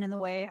want to stand in the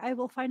way? I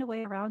will find a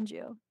way around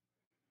you.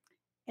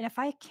 And if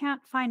I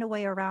can't find a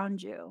way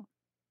around you,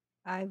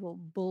 I will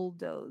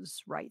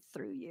bulldoze right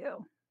through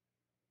you.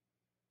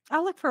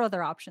 I'll look for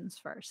other options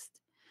first.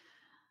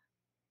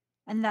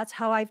 And that's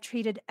how I've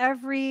treated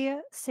every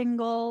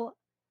single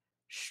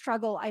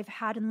struggle I've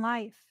had in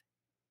life.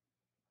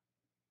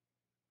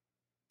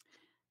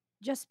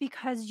 Just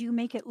because you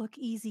make it look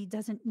easy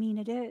doesn't mean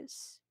it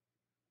is.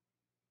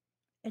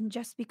 And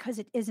just because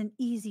it isn't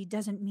easy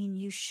doesn't mean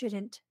you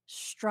shouldn't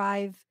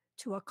strive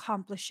to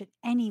accomplish it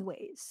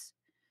anyways.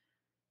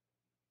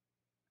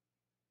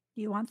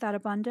 Do you want that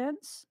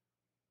abundance?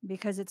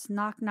 Because it's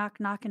knock, knock,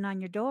 knocking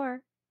on your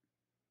door.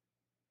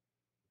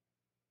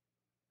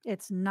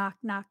 It's knock,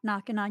 knock,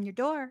 knocking on your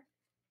door.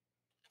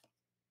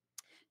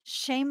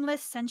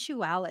 Shameless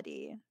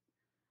sensuality.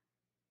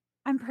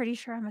 I'm pretty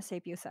sure I'm a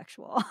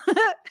sapiosexual.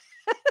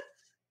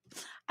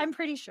 I'm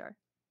pretty sure.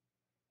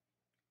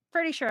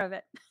 Pretty sure of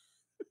it.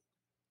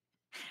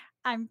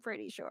 I'm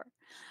pretty sure.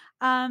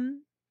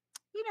 Um,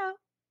 you know,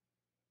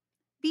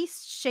 be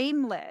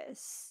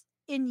shameless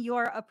in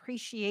your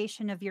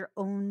appreciation of your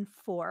own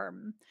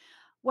form.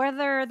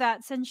 Whether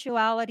that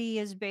sensuality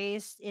is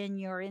based in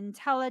your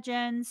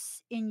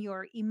intelligence, in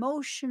your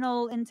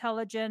emotional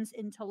intelligence,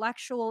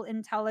 intellectual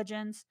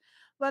intelligence,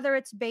 whether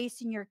it's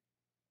based in your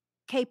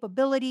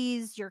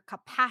capabilities, your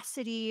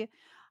capacity,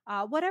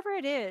 whatever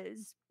it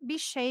is, be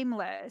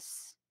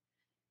shameless.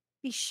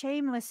 Be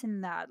shameless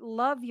in that.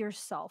 Love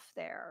yourself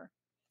there.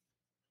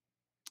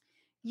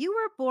 You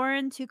were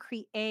born to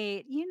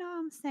create. You know what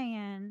I'm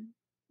saying?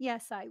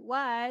 Yes, I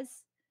was.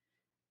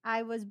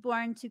 I was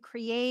born to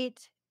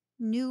create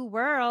new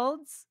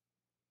worlds,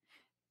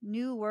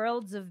 new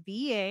worlds of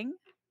being,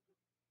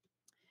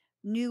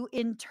 new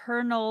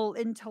internal,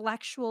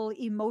 intellectual,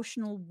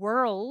 emotional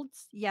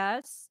worlds.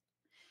 Yes.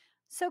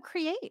 So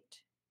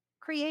create,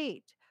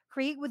 create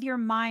with your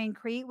mind,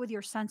 create with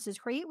your senses,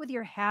 create with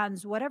your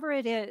hands, whatever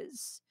it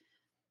is,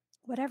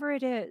 whatever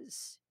it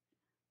is.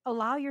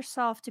 Allow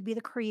yourself to be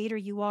the creator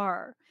you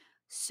are.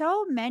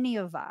 So many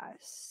of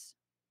us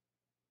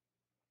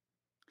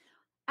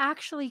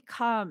actually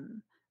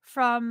come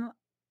from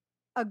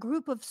a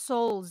group of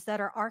souls that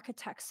are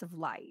architects of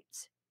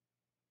light.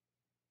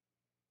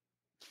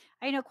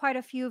 I know quite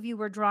a few of you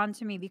were drawn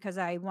to me because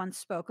I once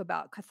spoke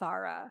about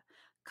Kathara.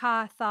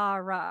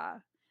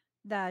 Kathara,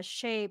 the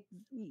shape,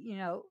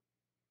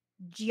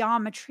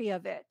 geometry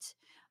of it,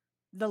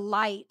 the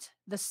light,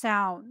 the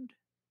sound,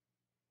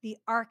 the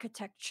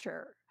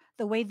architecture,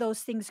 the way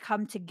those things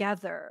come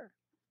together.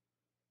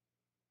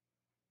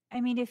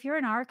 I mean, if you're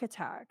an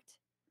architect,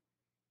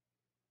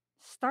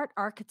 start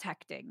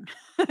architecting,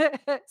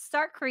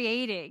 start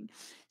creating,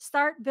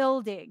 start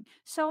building.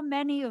 So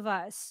many of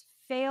us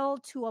fail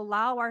to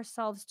allow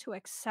ourselves to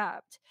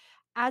accept.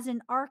 As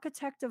an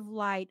architect of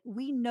light,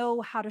 we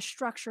know how to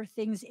structure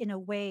things in a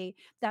way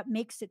that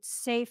makes it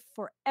safe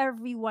for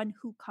everyone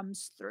who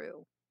comes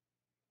through.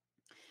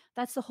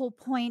 That's the whole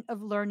point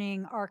of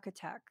learning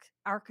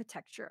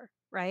architecture,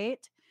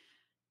 right?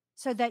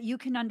 So that you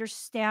can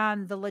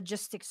understand the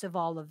logistics of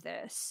all of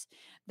this,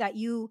 that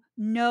you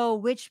know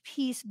which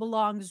piece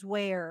belongs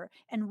where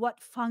and what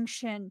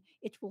function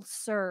it will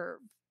serve.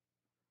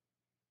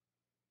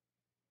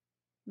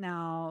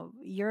 Now,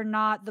 you're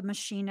not the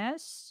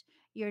machinist,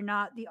 you're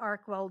not the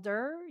arc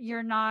welder,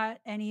 you're not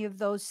any of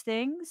those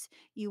things.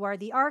 You are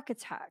the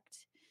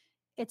architect.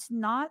 It's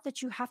not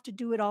that you have to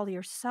do it all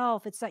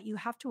yourself, it's that you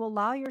have to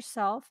allow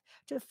yourself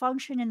to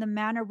function in the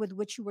manner with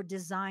which you were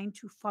designed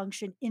to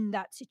function in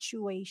that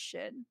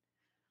situation.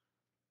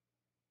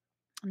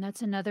 And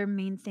that's another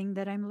main thing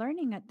that I'm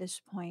learning at this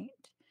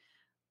point,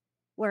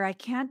 where I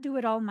can't do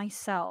it all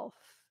myself.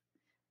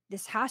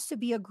 This has to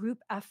be a group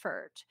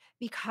effort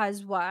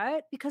because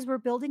what? Because we're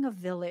building a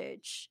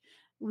village.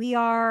 We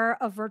are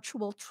a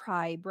virtual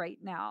tribe right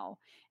now.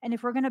 And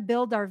if we're going to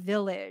build our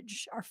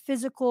village, our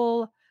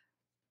physical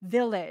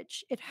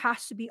village, it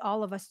has to be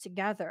all of us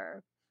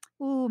together.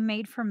 Ooh,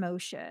 made for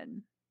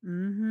motion.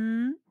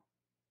 Mm-hmm.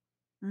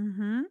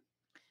 Mm-hmm.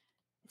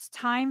 It's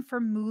time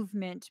for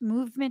movement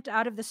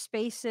out of the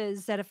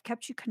spaces that have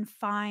kept you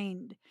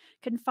confined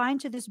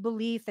to this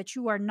belief that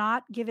you are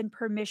not given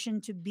permission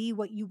to be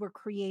what you were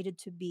created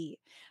to be.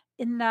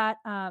 In that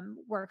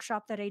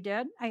workshop that I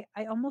did,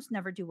 I almost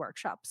never do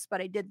workshops,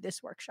 but I did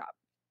this workshop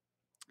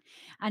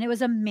and it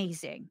was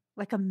amazing,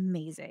 like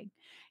amazing.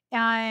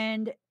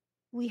 And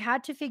we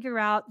had to figure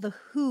out the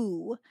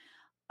who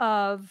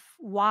of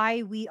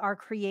why we are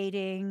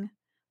creating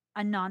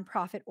a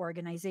nonprofit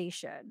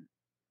organization.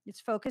 It's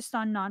focused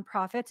on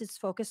nonprofits, it's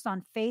focused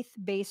on faith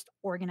based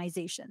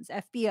organizations,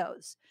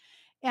 FBOs.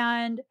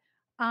 And,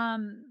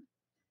 um,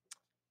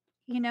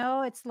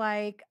 it's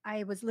like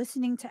I was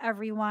listening to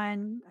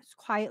everyone, I was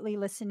quietly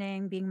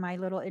listening, being my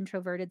little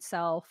introverted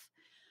self.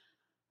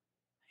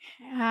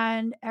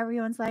 And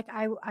everyone's like,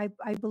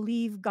 I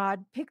believe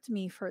God picked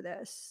me for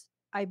this.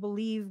 I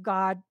believe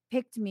God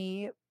picked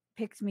me,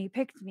 picked me,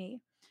 picked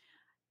me.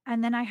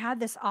 And then I had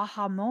this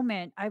aha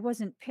moment. I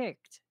wasn't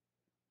picked.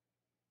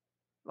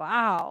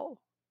 Wow.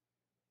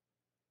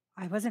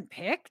 I wasn't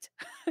picked?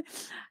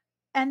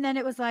 And then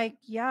it was like,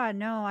 yeah,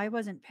 no, I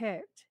wasn't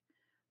picked.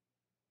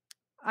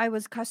 I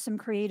was custom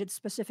created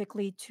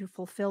specifically to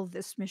fulfill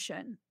this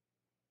mission.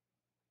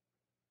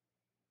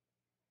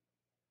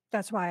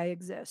 That's why I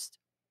exist.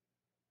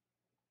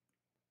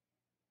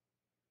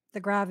 The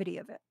gravity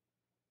of it.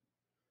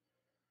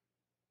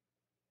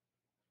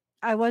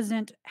 I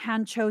wasn't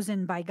hand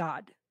chosen by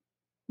God.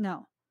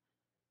 No.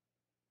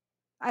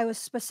 I was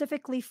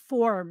specifically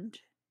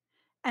formed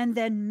and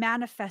then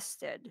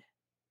manifested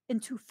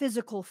into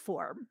physical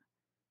form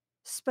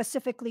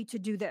specifically to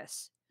do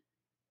this.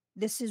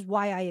 This is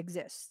why I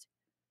exist.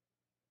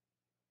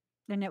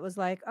 And it was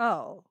like,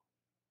 oh.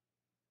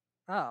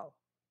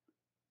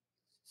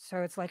 So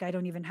it's like I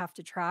don't even have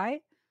to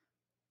try?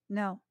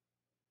 No,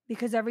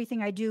 because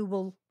everything I do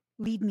will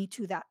lead me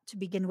to that to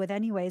begin with,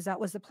 anyways. That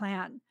was the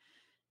plan.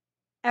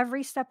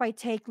 Every step I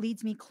take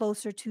leads me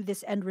closer to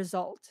this end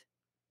result.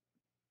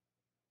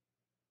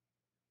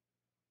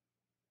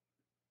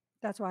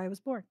 That's why I was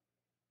born.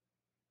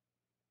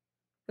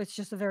 It's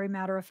just a very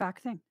matter of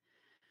fact thing.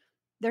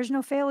 There's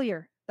no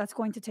failure that's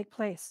going to take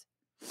place.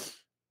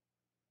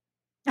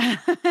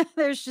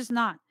 There's just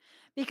not.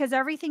 Because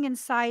everything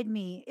inside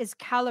me is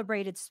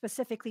calibrated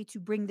specifically to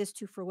bring this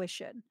to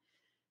fruition.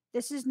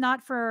 This is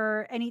not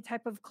for any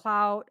type of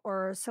clout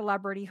or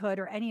celebrityhood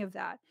or any of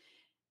that.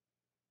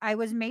 I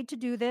was made to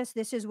do this.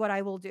 This is what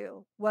I will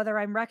do. Whether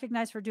I'm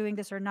recognized for doing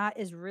this or not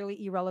is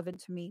really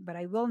irrelevant to me, but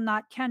I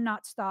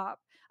cannot stop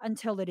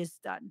until it is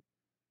done.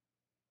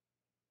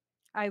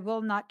 I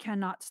will not,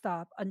 cannot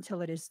stop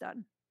until it is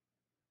done.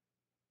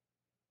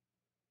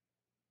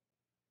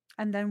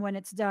 And then when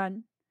it's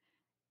done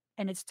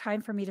and it's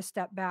time for me to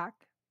step back,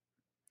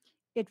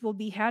 it will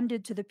be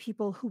handed to the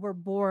people who were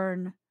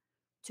born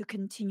to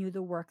continue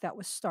the work that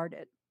was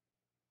started.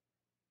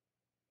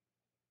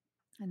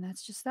 And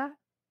that's just that.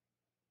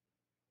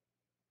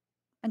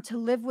 And to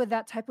live with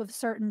that type of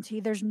certainty,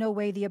 there's no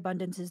way the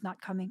abundance is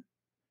not coming.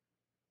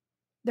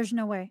 There's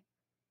no way.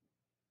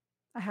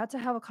 I had to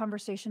have a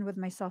conversation with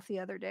myself the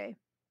other day.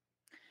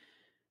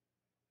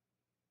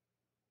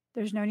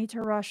 There's no need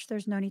to rush.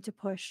 There's no need to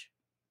push.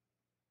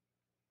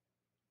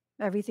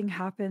 Everything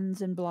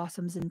happens and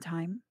blossoms in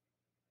time.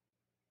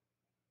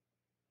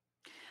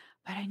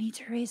 But I need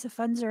to raise the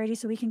funds already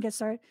so we can get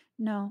started.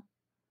 No.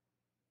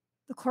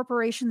 The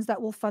corporations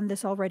that will fund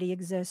this already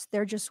exist.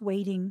 They're just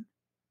waiting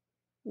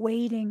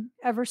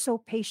ever so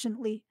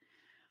patiently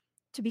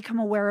to become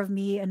aware of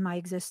me and my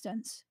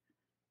existence.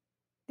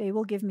 They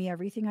will give me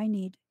everything I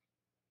need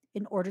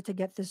in order to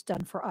get this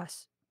done for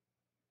us.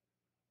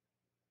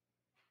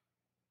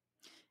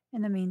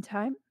 In the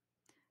meantime,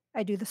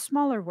 I do the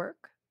smaller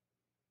work,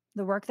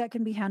 the work that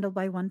can be handled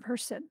by one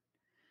person.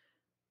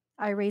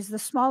 I raise the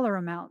smaller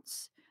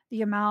amounts,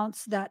 the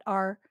amounts that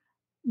are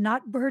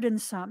not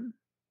burdensome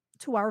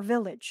to our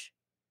village.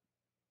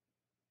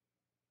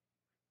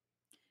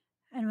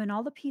 And when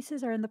all the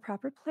pieces are in the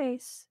proper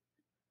place,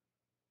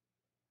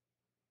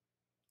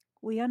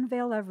 we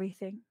unveil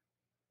everything.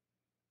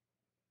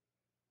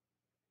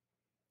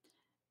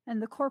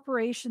 And the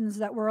corporations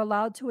that were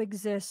allowed to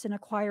exist and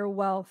acquire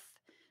wealth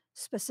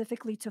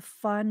specifically to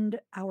fund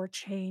our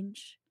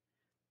change,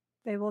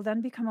 they will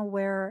then become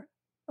aware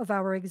of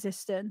our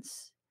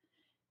existence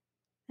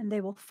and they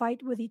will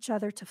fight with each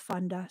other to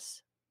fund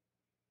us.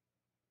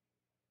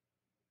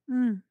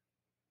 And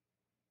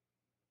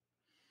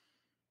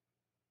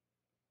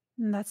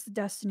that's the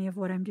destiny of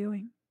what I'm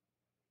doing.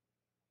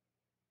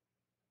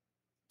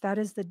 That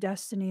is the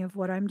destiny of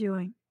what I'm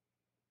doing.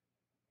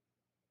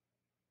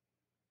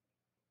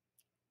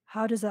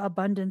 How does the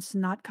abundance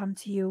not come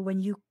to you when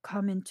you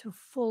come into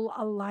full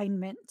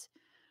alignment?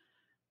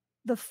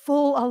 The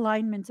full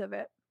alignment of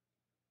it.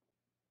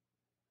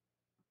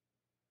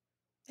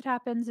 It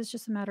happens. It's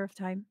just a matter of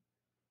time.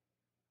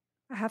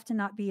 I have to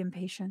not be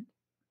impatient.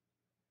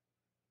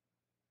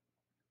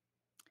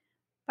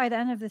 By the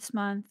end of this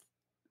month,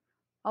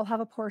 I'll have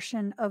a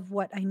portion of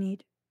what I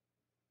need.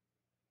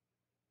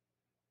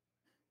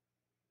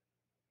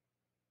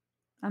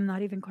 I'm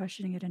not even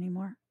questioning it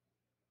anymore.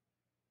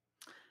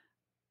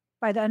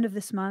 By the end of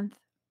this month,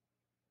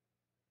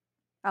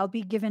 I'll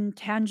be given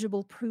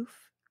tangible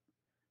proof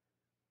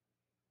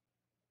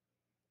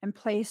and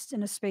placed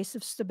in a space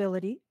of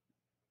stability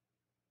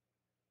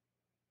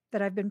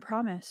that I've been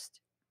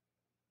promised.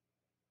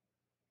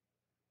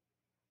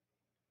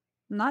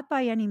 Not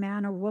by any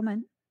man or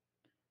woman,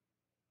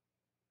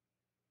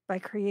 by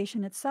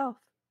creation itself.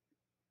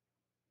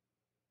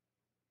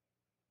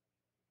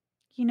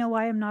 You know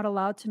why I'm not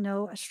allowed to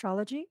know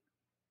astrology?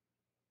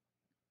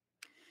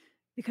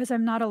 Because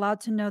I'm not allowed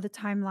to know the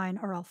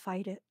timeline or I'll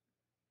fight it.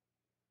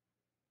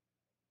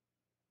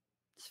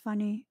 It's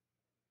funny.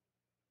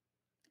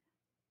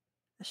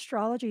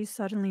 Astrology is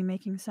suddenly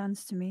making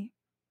sense to me.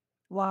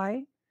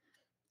 Why?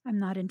 I'm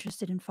not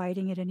interested in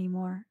fighting it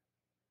anymore.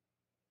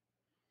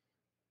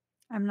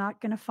 I'm not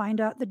going to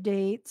find out the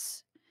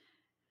dates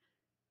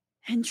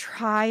and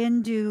try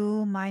and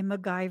do my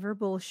MacGyver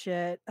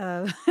bullshit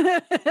of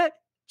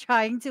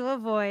trying to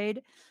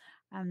avoid.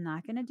 I'm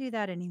not going to do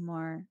that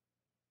anymore.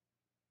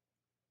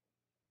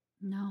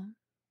 No.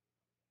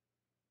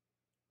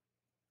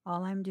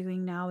 All I'm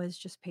doing now is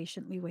just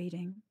patiently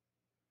waiting.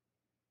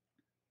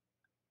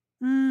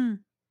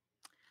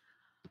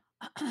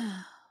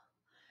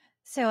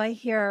 So I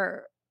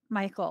hear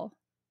Michael,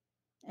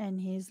 and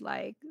he's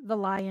like, the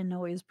lion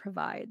always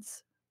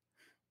provides.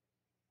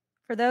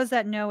 For those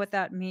that know what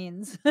that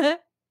means,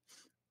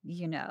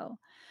 you know.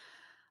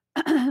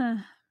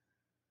 The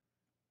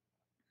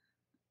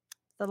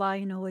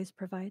lion always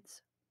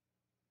provides.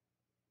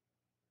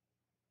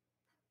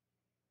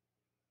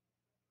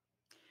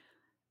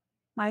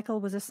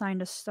 Michael was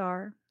assigned a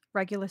star,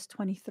 Regulus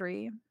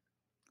 23.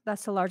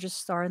 That's the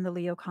largest star in the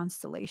Leo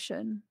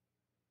constellation.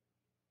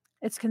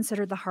 It's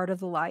considered the heart of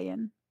the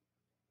lion.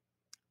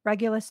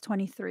 Regulus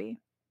 23.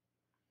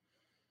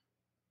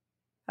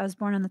 I was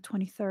born on the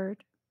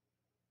 23rd.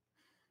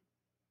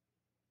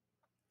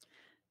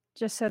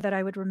 Just so that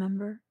I would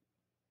remember.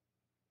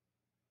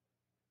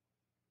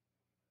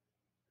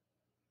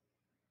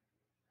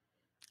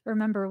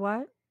 Remember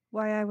what?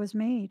 Why I was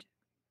made.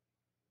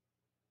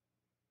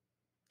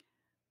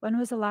 When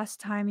was the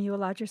last time you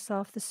allowed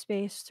yourself the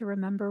space to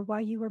remember why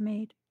you were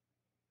made?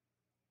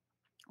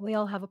 We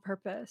all have a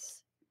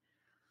purpose.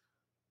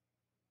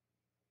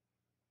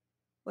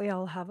 We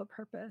all have a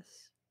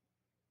purpose.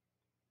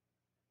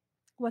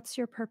 What's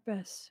your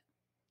purpose?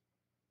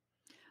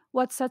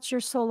 What sets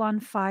your soul on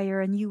fire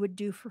and you would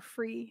do for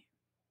free?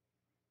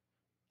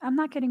 I'm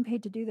not getting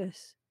paid to do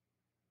this.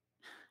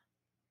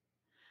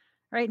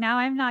 Right now,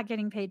 I'm not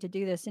getting paid to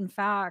do this. In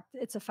fact,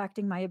 it's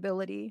affecting my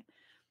ability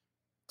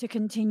to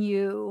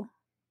continue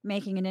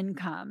making an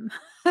income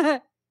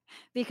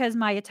because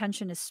my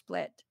attention is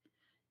split.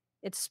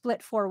 It's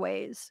split 4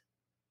 ways,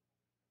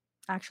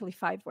 actually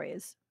 5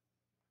 ways.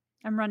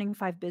 I'm running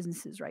 5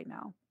 businesses right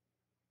now.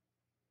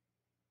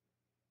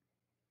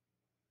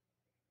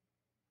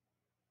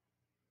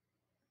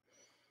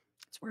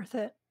 It's worth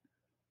it.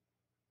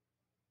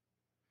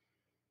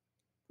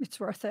 It's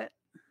worth it.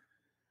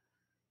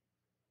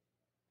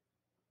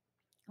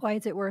 Why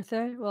is it worth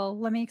it? Well,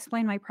 let me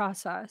explain my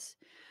process.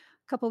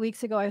 A couple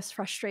weeks ago, I was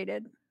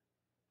frustrated,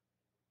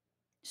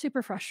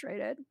 super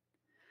frustrated.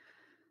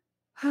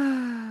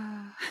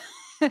 Can't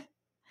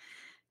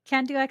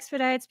do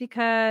expedites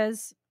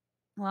because,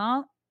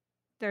 well,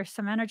 there's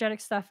some energetic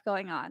stuff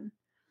going on.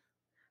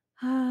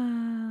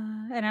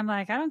 And I'm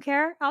like, I don't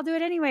care. I'll do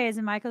it anyways.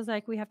 And Michael's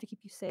like, we have to keep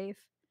you safe.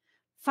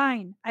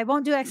 Fine. I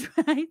won't do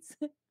expedites.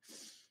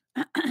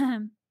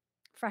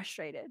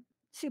 Frustrated,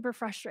 super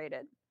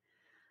frustrated.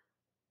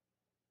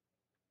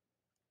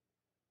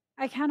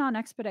 I count on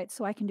expedites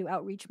so I can do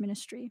outreach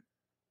ministry.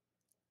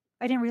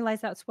 I didn't realize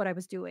that's what I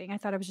was doing. I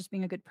thought I was just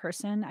being a good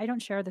person. I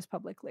don't share this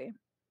publicly.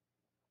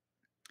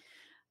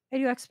 I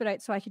do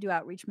expedite so I can do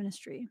outreach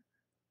ministry.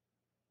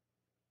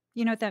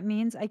 You know what that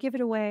means? I give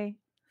it away.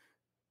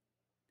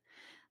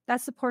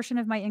 That's the portion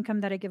of my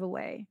income that I give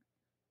away.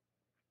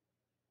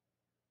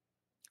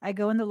 I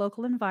go in the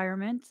local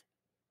environment,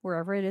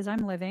 wherever it is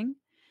I'm living,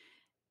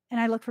 and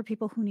I look for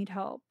people who need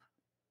help.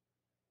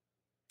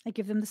 I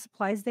give them the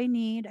supplies they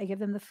need. I give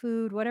them the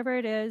food, whatever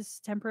it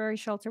is, temporary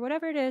shelter,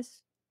 whatever it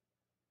is.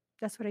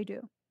 That's what I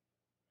do.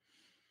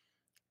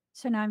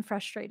 So now I'm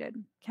frustrated.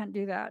 Can't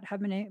do that.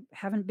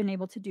 Haven't been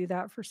able to do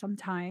that for some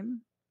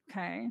time.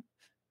 Okay.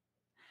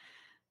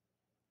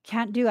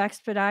 Can't do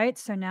expedite.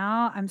 So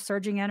now I'm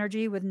surging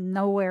energy with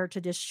nowhere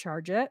to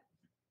discharge it.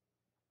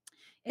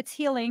 It's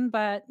healing,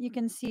 but you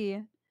can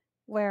see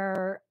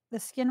where the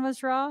skin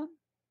was raw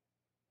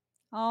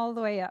all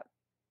the way up,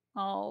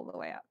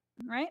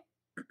 right?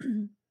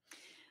 The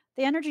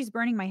energy is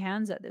burning my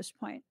hands at this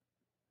point.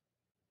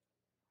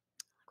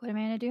 What am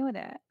I going to do with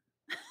it?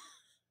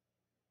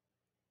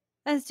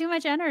 That's too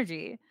much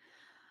energy.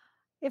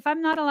 If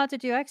I'm not allowed to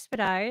do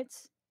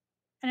expedites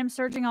and I'm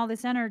surging all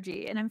this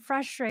energy and I'm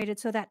frustrated,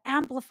 so that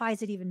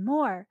amplifies it even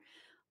more,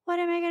 what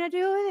am I going to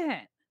do with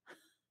it?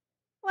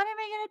 What am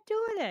I going to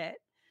do with it?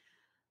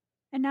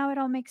 And now it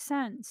all makes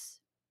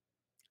sense.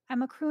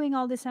 I'm accruing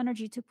all this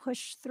energy to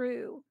push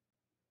through.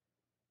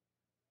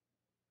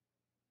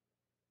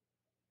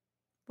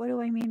 What do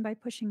I mean by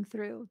pushing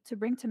through? To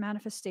bring to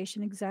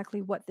manifestation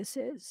exactly what this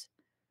is.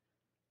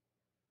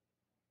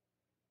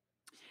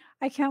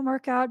 I can't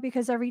work out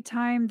because every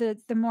time the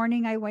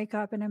morning I wake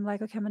up and I'm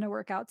like, okay, I'm going to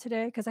work out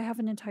today because I have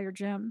an entire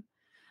gym.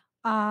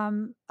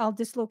 I'll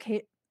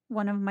dislocate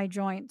one of my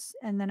joints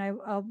and then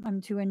I'm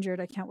too injured.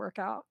 I can't work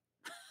out.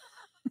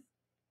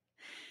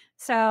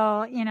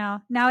 So,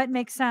 now it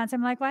makes sense.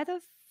 I'm like, why the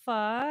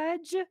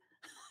fudge?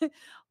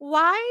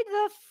 Why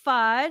the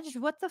fudge?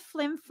 What the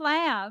flim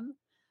flam?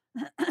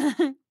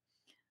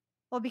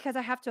 Well, because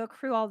I have to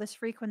accrue all this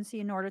frequency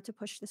in order to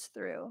push this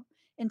through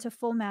into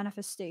full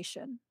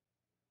manifestation.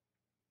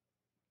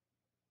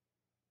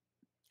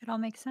 It all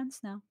makes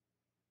sense now.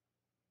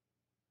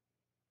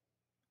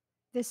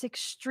 This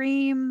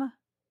extreme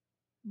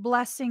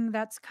blessing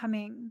that's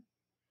coming.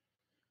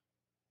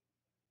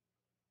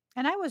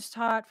 And I was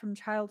taught from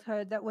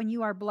childhood that when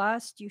you are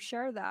blessed, you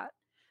share that.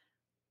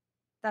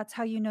 That's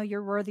how you know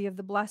you're worthy of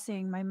the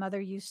blessing. My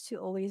mother used to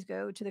always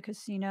go to the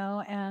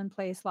casino and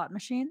play slot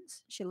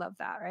machines. She loved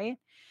that, right?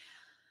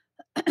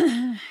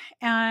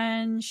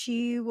 And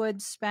she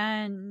would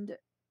spend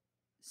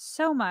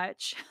so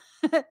much,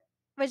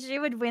 but she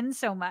would win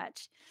so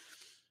much.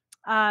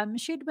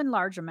 She'd win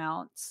large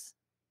amounts,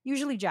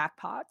 usually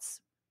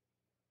jackpots.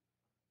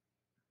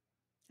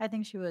 I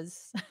think she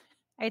was,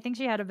 I think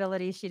she had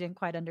abilities she didn't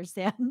quite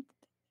understand.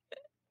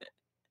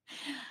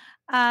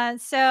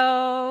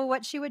 So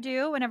what she would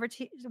do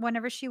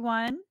whenever she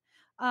won,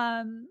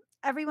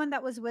 everyone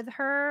that was with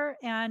her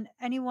and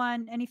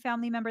any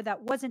family member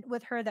that wasn't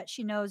with her that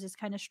she knows is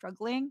kind of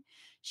struggling,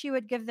 she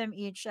would give them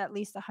each at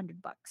least $100.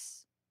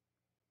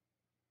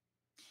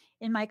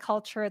 In my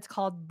culture, it's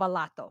called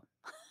balato.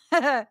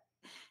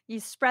 You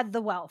spread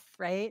the wealth,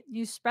 right?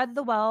 You spread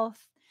the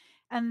wealth,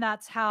 and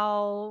that's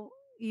how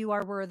you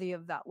are worthy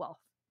of that wealth.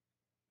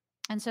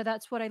 And so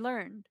that's what I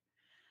learned.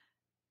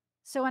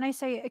 So when I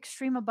say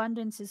extreme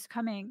abundance is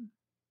coming,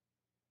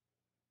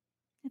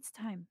 it's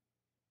time.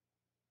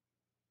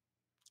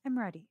 I'm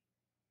ready.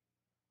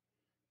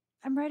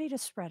 I'm ready to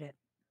spread it.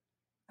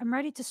 I'm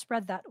ready to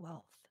spread that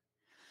wealth.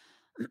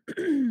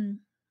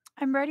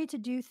 I'm ready to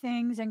do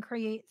things and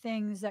create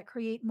things that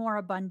create more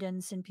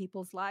abundance in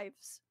people's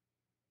lives.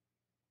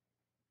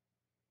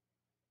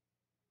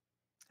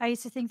 I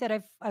used to think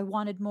that I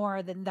wanted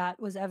more than that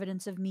was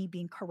evidence of me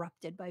being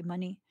corrupted by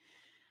money.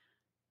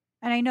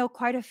 And I know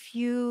quite a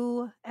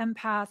few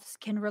empaths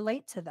can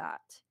relate to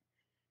that.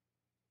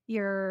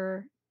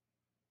 You're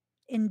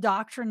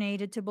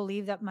indoctrinated to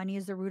believe that money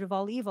is the root of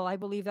all evil. I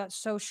believe that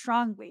so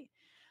strongly,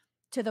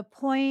 to the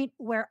point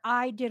where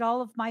I did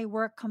all of my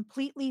work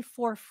completely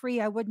for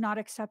free. I would not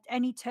accept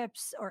any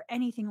tips or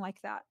anything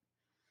like that.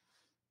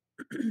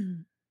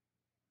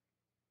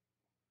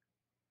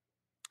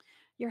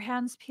 Your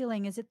hands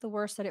peeling, is it the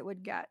worst that it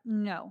would get?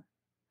 No.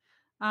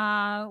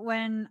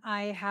 When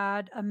I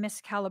had a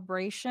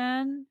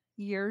miscalibration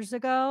years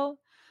ago,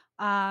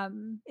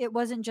 it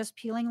wasn't just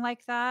peeling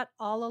like that.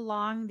 All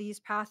along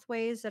these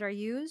pathways that are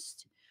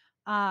used,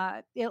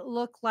 it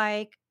looked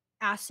like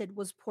acid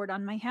was poured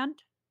on my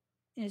hand.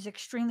 It is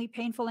extremely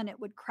painful and it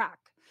would crack.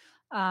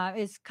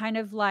 It's kind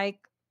of like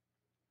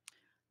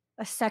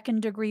a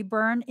second-degree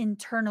burn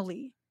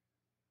internally.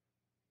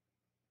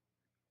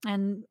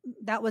 And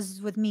that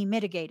was with me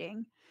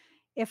mitigating.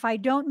 If I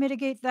don't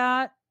mitigate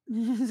that,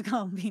 it's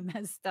gonna be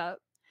messed up.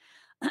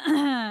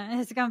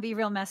 It's gonna be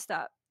real messed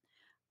up.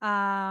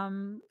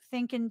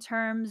 Think in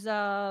terms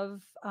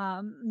of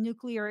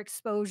nuclear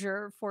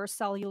exposure for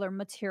cellular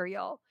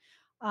material.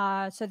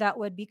 So that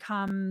would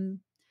become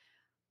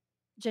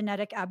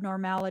genetic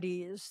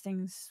abnormalities,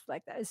 things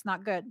like that. It's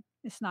not good.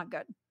 It's not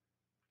good.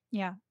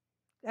 Yeah.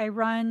 I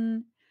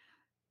run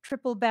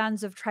triple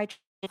bands of tri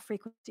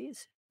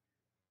frequencies.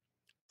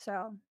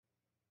 So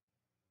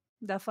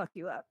they'll fuck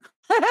you up.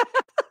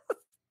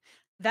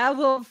 That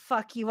will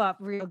fuck you up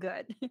real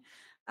good.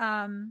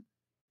 Um,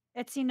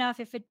 it's enough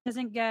if it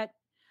doesn't get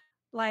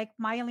like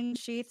myelin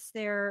sheaths,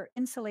 they're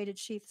insulated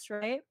sheaths,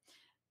 right?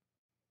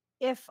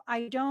 If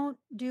I don't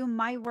do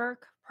my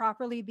work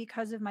properly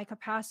because of my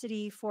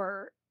capacity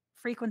for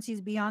frequencies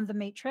beyond the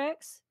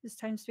matrix, this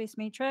time space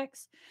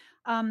matrix,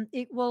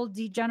 it will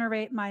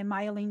degenerate my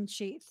myelin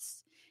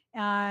sheaths.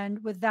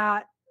 And with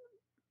that,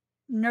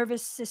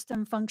 nervous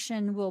system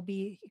function will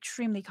be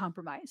extremely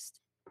compromised.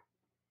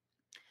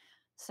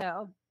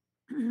 So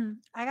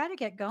I got to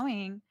get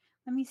going.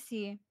 Let me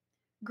see.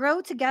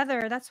 Grow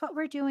together. That's what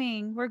we're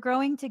doing. We're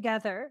growing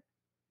together.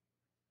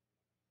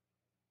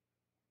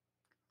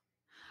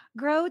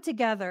 Grow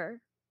together.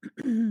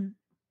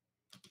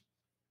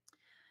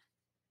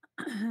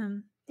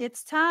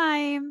 It's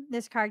time.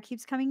 This card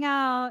keeps coming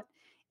out.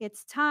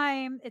 It's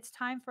time. It's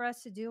time for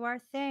us to do our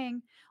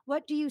thing.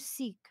 What do you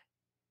seek?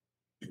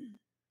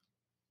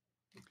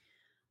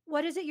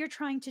 What is it you're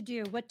trying to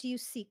do? What do you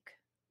seek?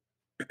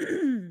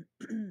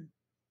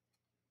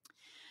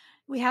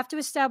 We have to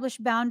establish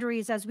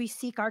boundaries as we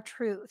seek our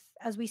truth,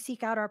 as we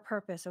seek out our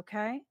purpose,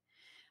 okay?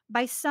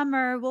 By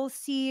summer, we'll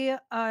see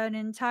an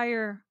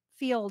entire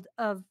field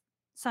of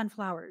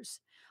sunflowers.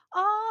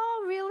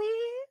 Oh,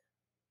 really?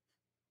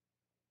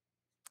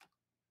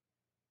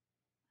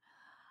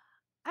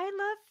 I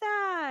love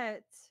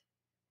that.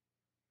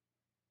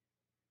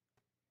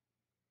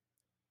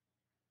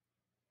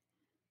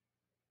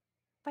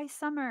 By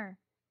summer,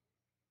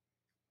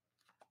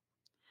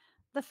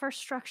 the first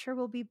structure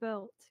will be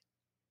built.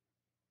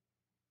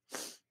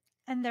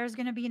 And there's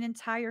going to be an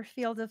entire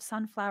field of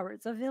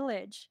sunflowers, a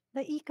village,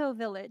 the eco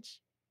village,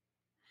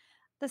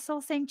 the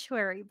soul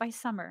sanctuary by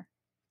summer.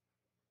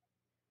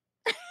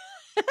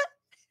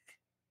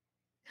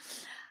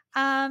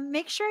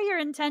 Make sure your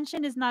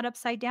intention is not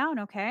upside down,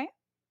 okay?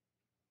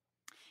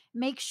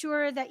 Make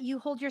sure that you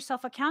hold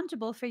yourself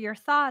accountable for your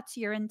thoughts,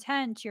 your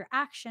intent, your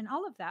action,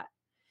 all of that.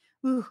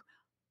 Ooh,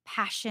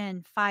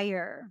 passion,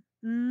 fire.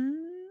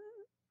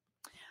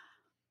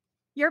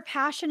 Your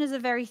passion is the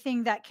very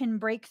thing that can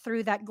break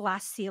through that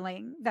glass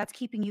ceiling that's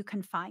keeping you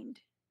confined.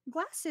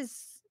 Glass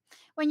is,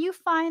 when you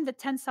find the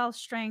tensile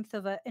strength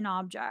of an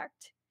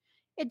object,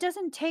 it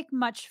doesn't take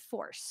much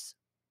force.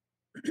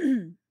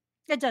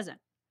 It doesn't.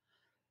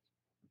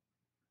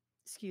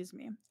 Excuse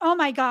me. Oh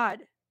my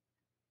God.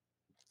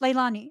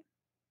 Leilani,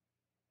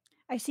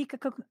 I seek a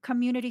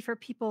community for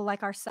people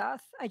like our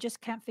Seth. I just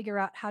can't figure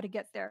out how to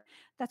get there.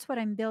 That's what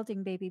I'm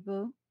building, baby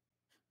boo.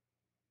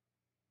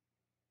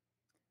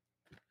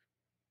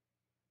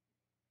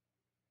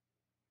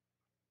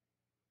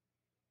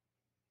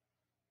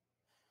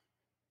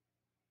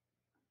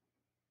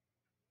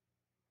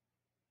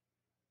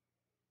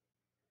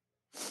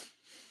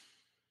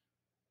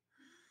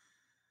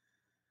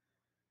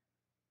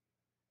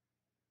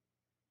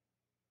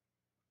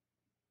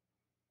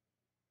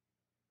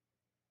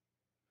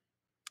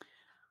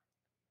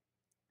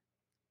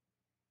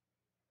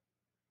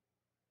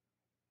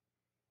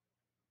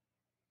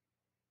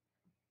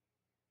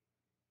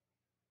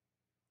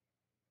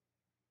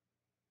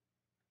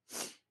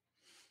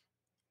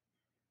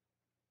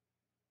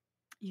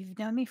 You've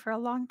known me for a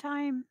long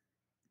time.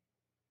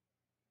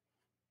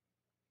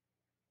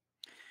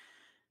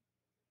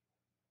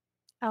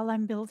 Elle,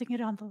 I'm building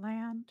it on the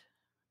land.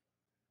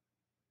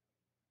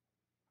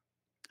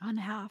 On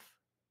half.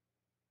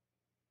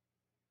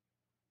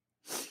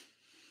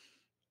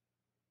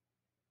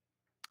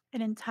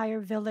 An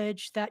entire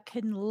village that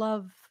can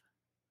love,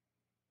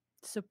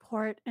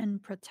 support,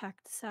 and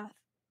protect Seth.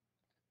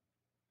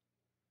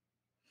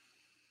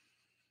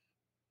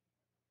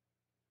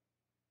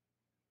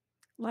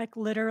 Like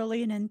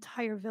literally an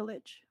entire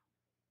village.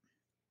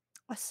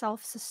 A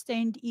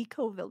self-sustained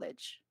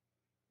eco-village.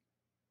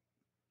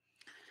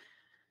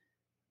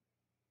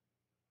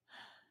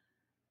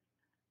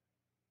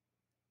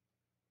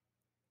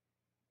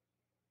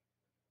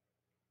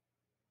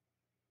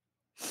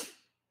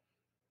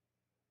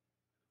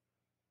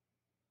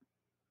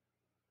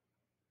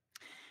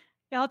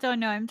 Y'all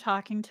don't know I'm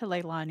talking to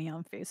Leilani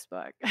on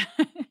Facebook.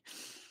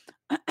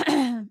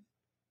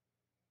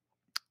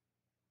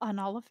 On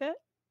all of it.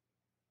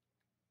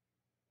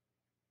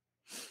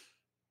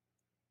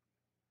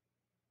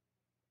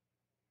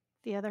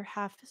 The other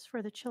half is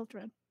for the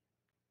children.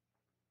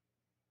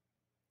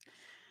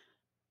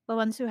 The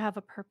ones who have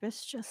a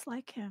purpose just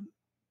like him.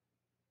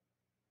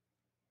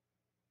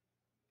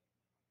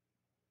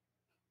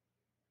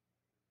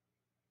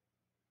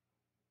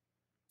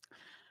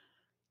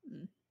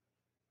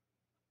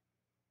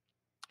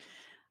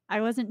 I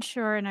wasn't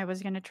sure, and I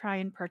was gonna try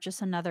and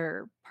purchase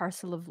another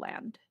parcel of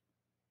land.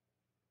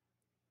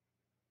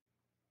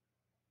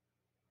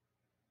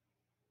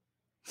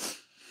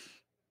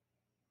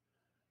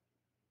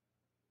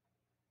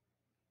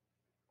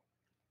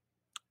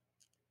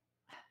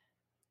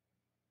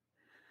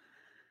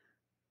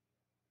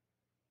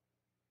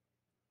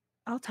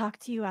 I'll talk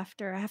to you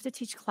after. I have to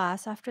teach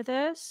class after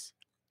this.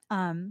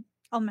 I'll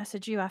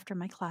message you after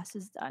my class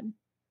is done.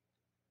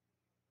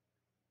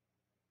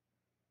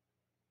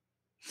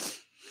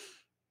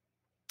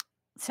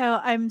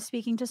 So I'm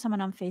speaking to someone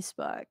on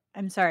Facebook.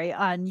 I'm sorry,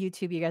 on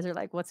YouTube. You guys are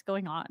like, what's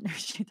going on?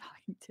 Who's she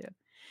talking to?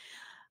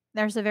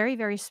 There's a very,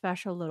 very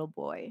special little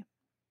boy.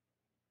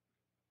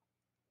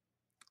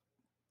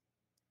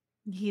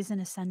 He's an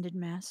ascended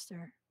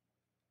master.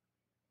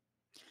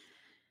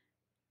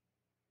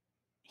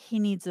 He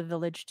needs a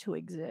village to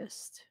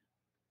exist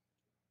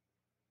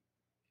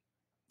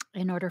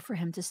in order for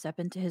him to step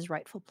into his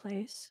rightful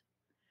place.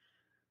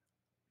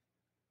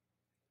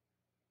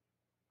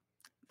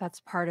 That's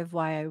part of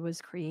why I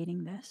was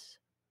creating this.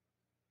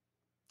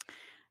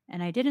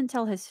 And I didn't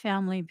tell his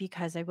family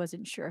because I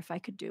wasn't sure if I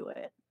could do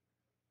it.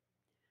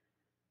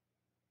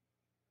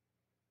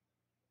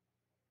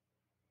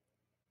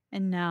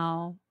 And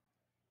now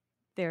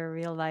they're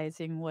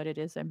realizing what it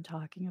is I'm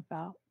talking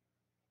about.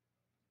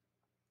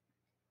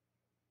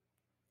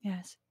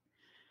 Yes.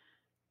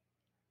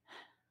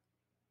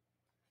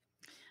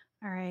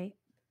 All right.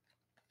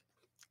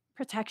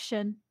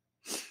 Protection.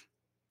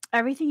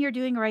 Everything you're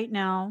doing right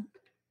now,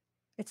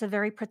 it's a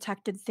very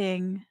protected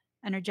thing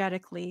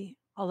energetically,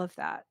 all of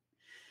that.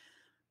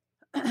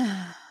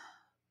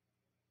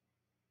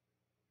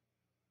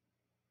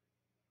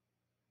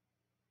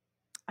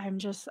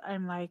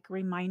 I'm like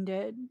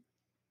reminded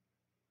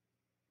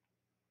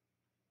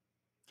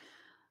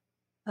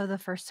of the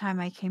first time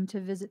I came to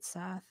visit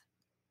Seth.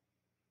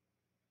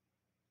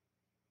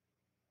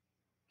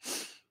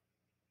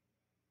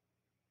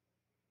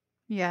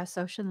 Yes,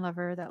 Ocean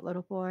Lover, that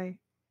little boy.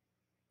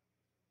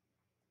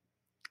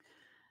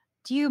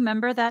 Do you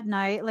remember that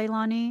night,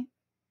 Leilani?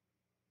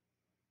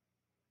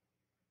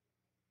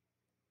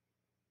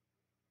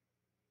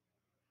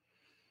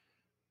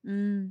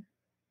 Mm.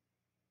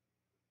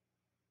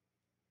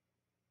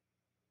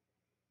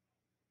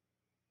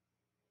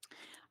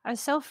 I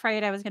was so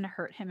afraid I was going to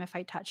hurt him if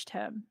I touched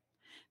him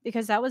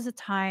because that was a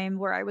time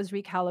where I was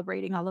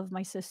recalibrating all of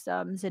my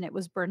systems and it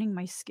was burning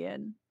my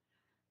skin.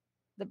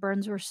 The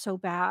burns were so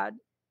bad,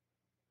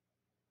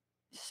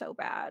 so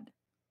bad.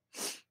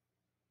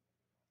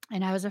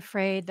 And I was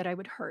afraid that I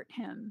would hurt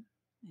him.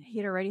 He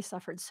had already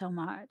suffered so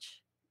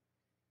much.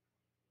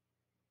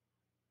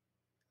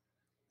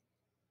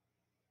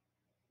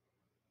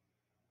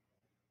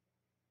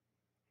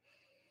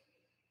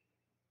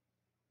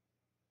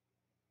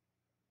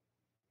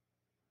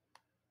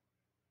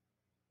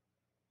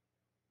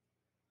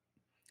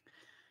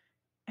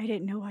 I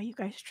didn't know why you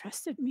guys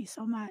trusted me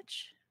so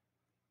much.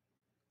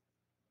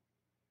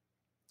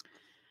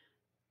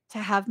 To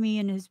have me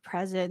in his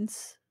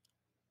presence.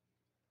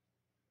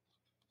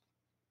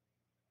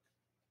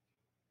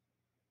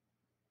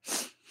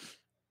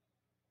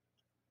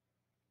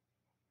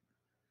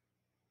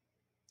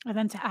 And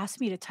then to ask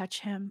me to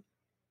touch him.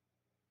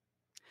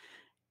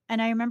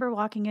 And I remember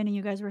walking in and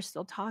you guys were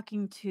still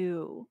talking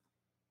to,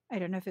 I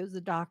don't know if it was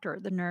the doctor or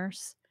the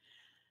nurse.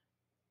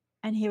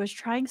 And he was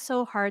trying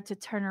so hard to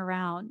turn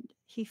around.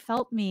 He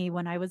felt me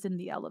when I was in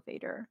the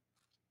elevator.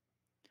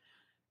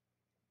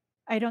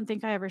 I don't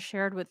think I ever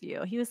shared with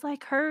you. He was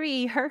like,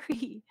 hurry,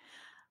 hurry,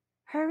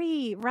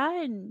 hurry,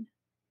 run.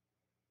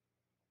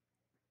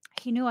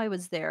 He knew I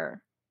was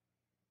there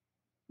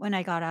when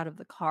I got out of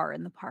the car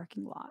in the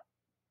parking lot.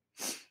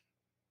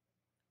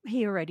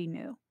 He already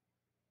knew.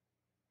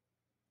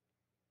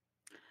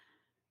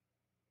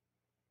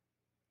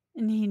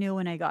 And he knew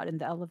when I got in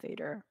the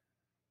elevator.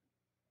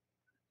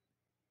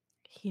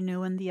 He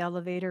knew when the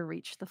elevator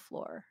reached the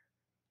floor.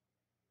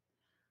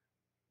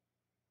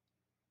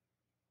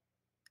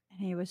 And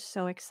he was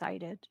so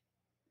excited.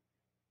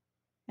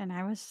 And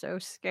I was so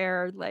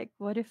scared. Like,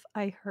 what if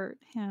I hurt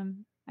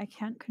him? I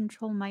can't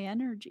control my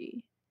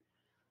energy.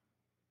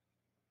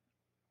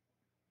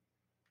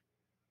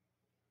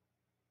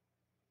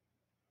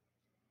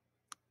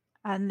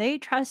 And they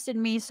trusted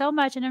me so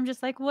much. And I'm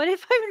just like, what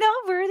if I'm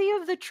not worthy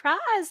of the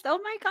trust? Oh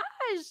my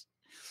gosh.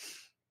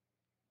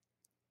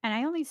 And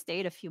I only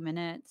stayed a few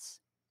minutes.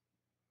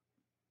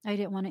 I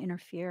didn't want to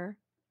interfere.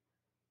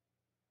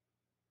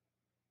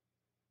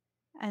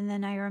 And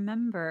then I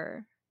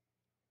remember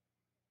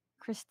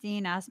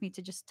Christine asked me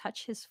to just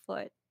touch his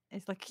foot.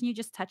 It's like, can you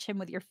just touch him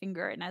with your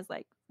finger? And I was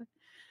like,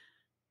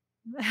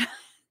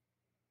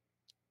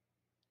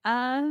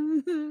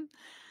 um,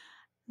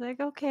 like,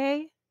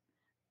 okay.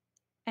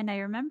 And I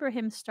remember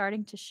him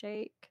starting to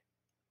shake.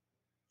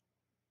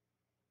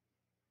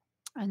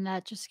 And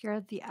that just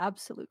scared the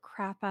absolute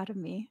crap out of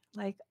me.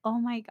 Like, oh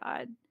my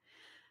God,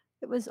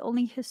 it was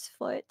only his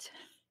foot.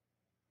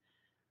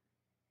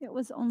 It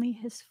was only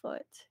his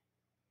foot.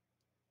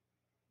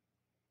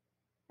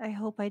 I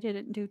hope I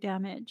didn't do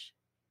damage.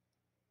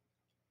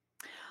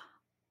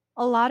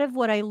 A lot of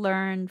what I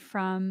learned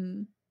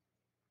from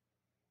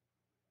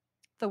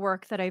the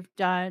work that I've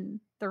done,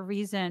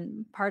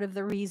 part of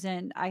the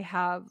reason I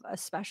have a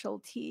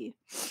specialty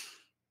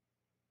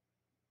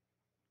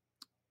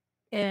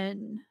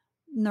in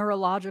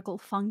neurological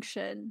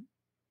function,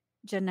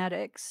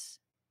 genetics,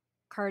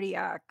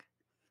 cardiac,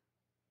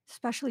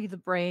 especially the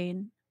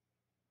brain,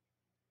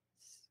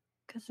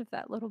 because of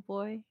that little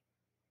boy.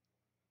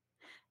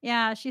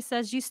 Yeah, she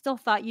says, "You still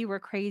thought you were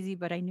crazy,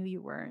 but I knew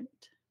you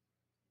weren't."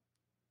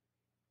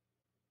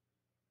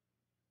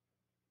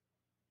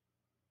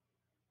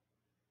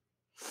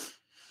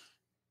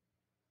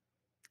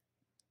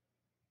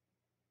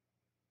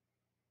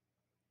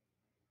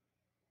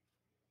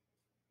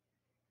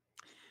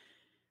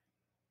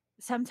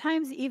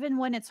 Sometimes, even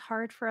when it's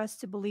hard for us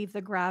to believe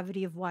the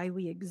gravity of why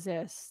we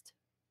exist,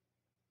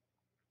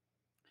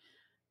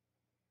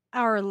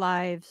 our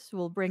lives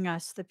will bring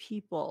us the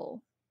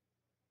people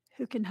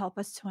who can help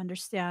us to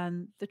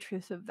understand the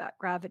truth of that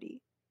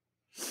gravity.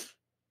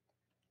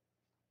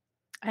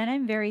 And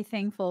I'm very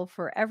thankful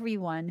for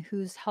everyone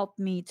who's helped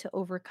me to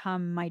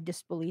overcome my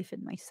disbelief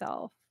in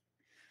myself.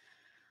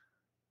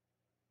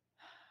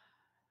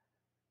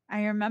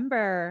 I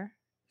remember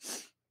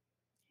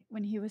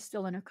when he was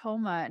still in a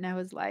coma, and I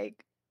was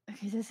like,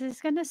 okay, this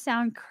is going to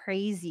sound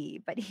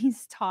crazy, but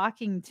he's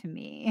talking to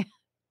me.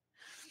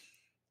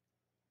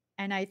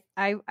 And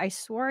I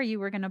swore you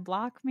were going to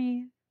block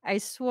me. I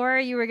swore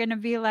you were going to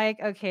be like,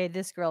 okay,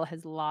 this girl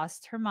has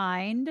lost her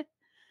mind.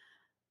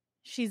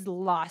 She's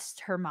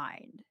lost her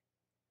mind.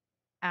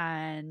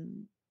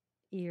 And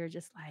you're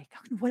just like,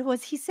 what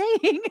was he saying?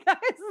 I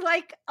was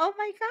like, oh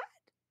my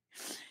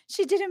God,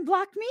 she didn't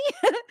block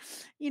me.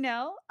 you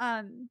know,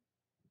 um,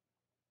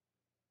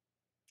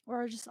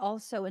 we're just all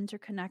so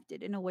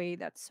interconnected in a way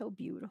that's so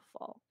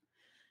beautiful,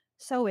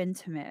 so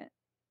intimate.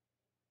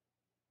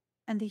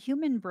 And the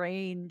human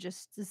brain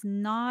just does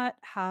not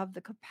have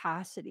the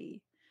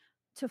capacity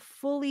to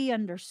fully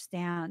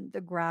understand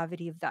the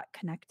gravity of that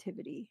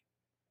connectivity.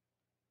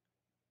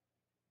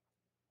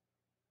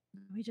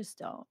 We just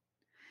don't.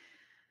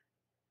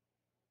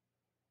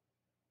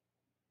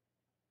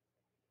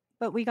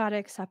 But we got to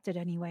accept it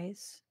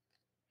anyways.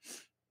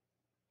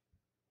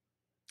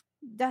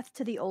 Death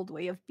to the old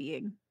way of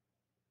being,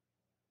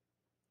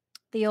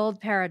 the old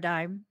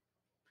paradigm,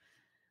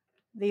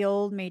 the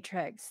old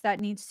matrix that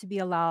needs to be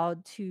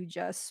allowed to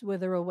just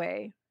wither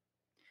away.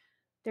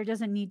 There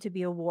doesn't need to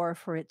be a war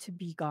for it to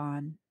be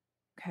gone.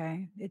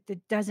 Okay.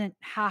 It doesn't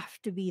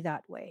have to be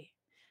that way.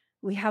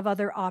 We have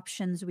other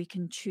options we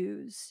can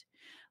choose.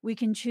 We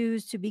can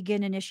choose to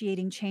begin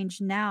initiating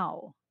change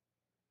now.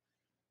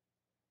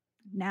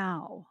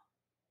 Now,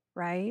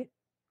 right?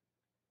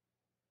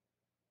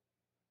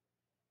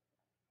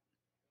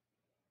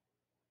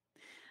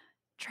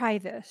 Try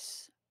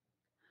this.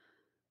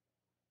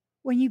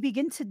 When you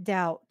begin to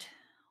doubt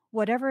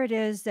whatever it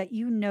is that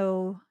you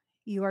know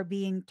you are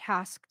being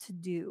tasked to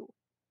do,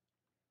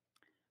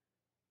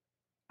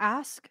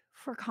 ask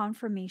for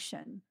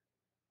confirmation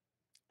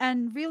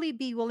and really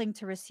be willing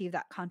to receive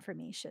that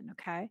confirmation.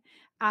 Okay.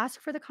 Ask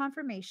for the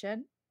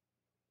confirmation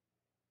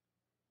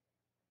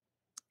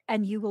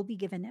and you will be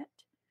given it.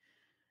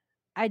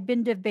 I'd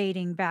been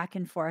debating back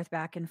and forth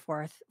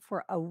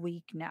for a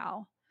week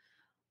now.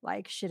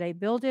 Like, should I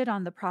build it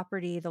on the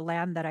property, the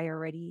land that I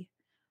already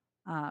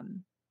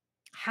um,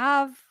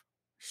 have?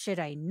 Should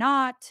I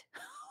not?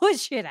 What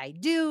should I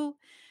do?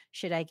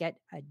 Should I get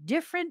a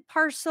different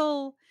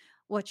parcel?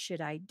 What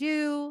should I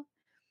do?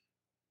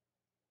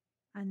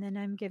 And then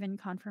I'm given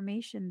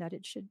confirmation that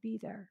it should be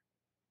there.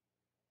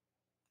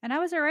 And I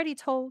was already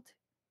told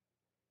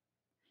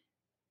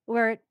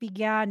where it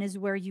began is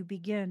where you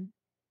begin.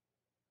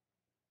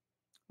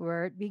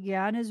 Where it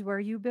began is where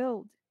you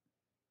build.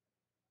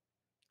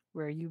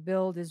 Where you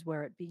build is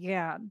where it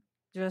began.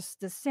 Just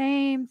the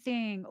same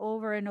thing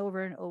over and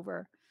over and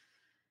over.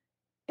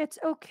 It's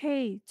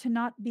okay to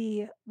not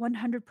be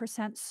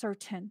 100%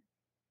 certain.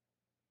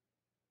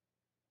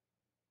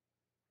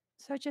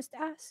 So just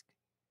ask.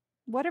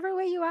 Whatever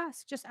way you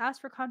ask, just ask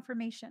for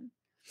confirmation.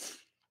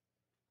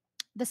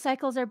 The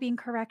cycles are being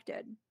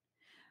corrected.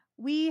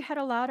 We had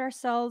allowed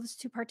ourselves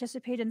to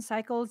participate in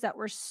cycles that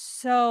were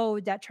so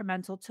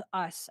detrimental to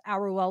us,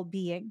 our well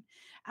being,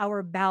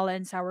 our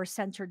balance, our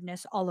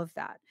centeredness, all of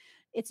that.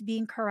 It's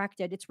being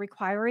corrected. It's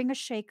requiring a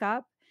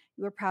shakeup.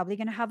 You are probably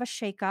going to have a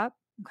shakeup.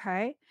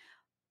 Okay.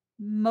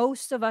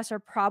 Most of us are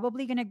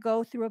probably going to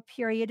go through a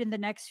period in the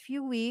next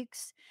few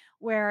weeks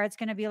where it's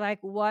going to be like,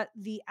 what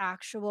the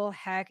actual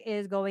heck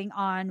is going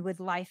on with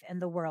life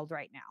and the world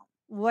right now?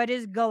 What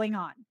is going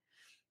on?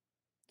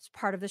 It's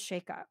part of the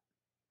shakeup.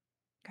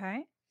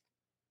 Okay.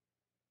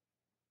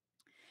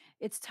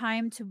 It's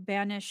time to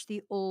banish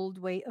the old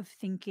way of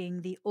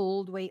thinking, the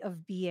old way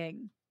of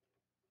being.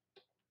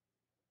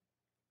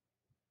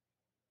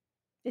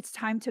 It's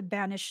time to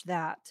banish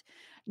that,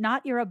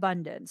 not your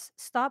abundance.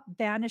 Stop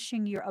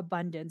banishing your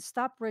abundance.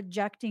 Stop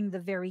rejecting the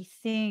very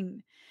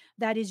thing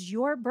that is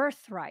your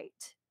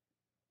birthright.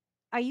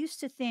 I used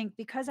to think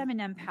because I'm an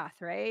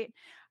empath, right?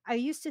 I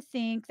used to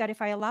think that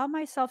if I allow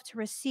myself to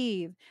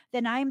receive,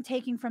 then I'm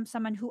taking from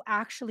someone who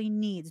actually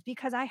needs,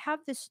 because I have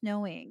this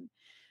knowing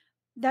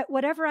that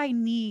whatever I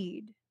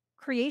need,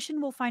 creation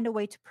will find a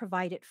way to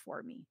provide it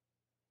for me.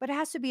 But it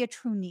has to be a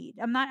true need.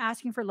 I'm not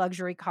asking for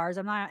luxury cars.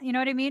 I'm not, you know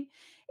what I mean?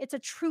 It's a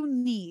true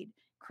need.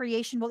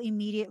 Creation will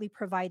immediately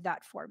provide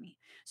that for me.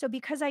 So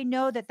because I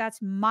know that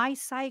that's my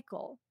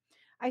cycle,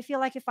 I feel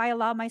like if I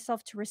allow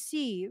myself to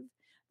receive,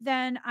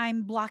 then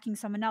I'm blocking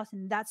someone else.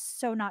 And that's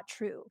so not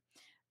true.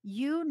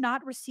 You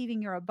not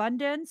receiving your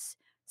abundance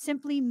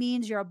simply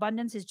means your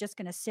abundance is just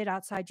going to sit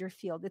outside your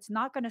field. It's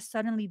not going to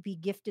suddenly be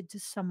gifted to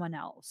someone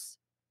else.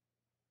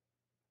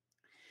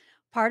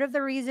 Part of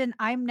the reason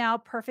I'm now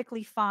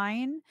perfectly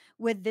fine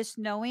with this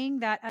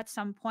knowing that at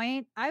some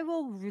point I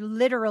will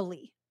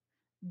literally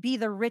be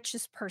the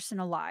richest person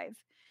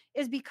alive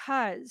is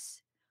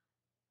because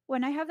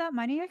when I have that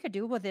money, I could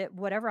do with it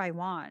whatever I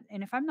want.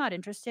 And if I'm not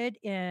interested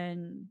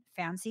in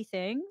fancy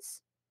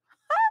things,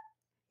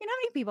 you know how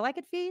many people I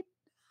could feed?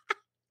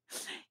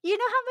 You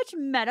know how much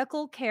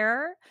medical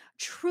care,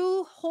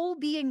 true whole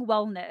being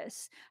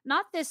wellness,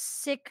 not this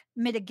sick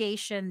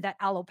mitigation that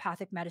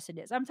allopathic medicine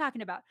is. I'm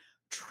talking about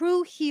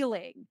true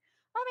healing.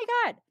 Oh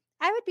my God,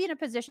 I would be in a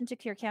position to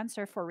cure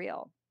cancer for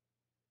real.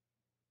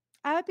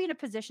 I would be in a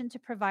position to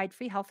provide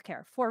free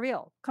healthcare for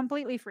real,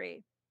 completely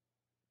free.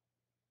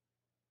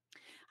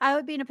 I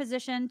would be in a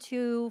position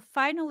to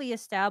finally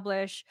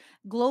establish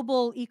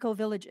global eco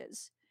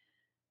villages.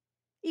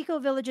 Eco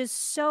villages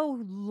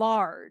so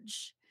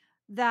large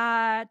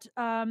that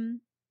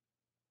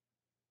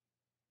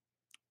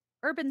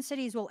urban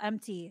cities will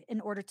empty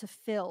in order to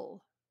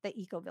fill the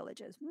eco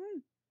villages.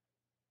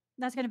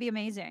 That's going to be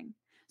amazing.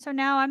 So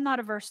now I'm not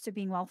averse to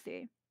being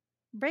wealthy.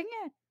 Bring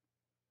it.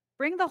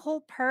 Bring the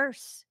whole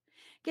purse.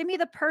 Give me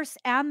the purse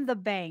and the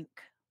bank.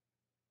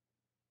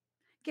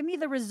 Give me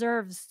the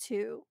reserves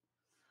too.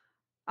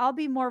 I'll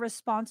be more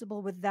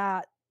responsible with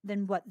that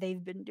than what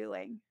they've been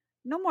doing.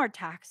 No more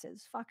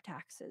taxes. Fuck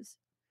taxes.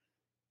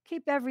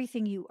 Keep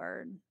everything you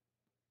earn.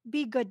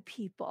 Be good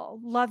people.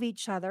 Love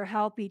each other.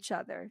 Help each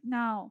other.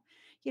 No,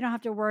 you don't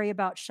have to worry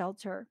about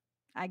shelter.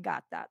 I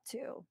got that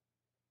too.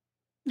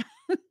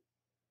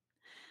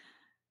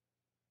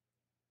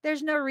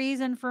 There's no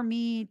reason for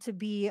me to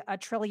be a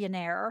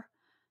trillionaire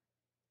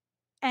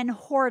and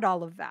hoard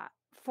all of that.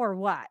 For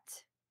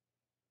what?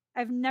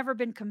 I've never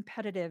been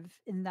competitive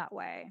in that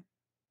way.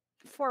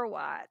 For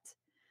what?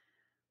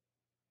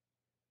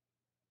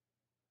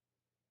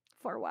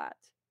 For what?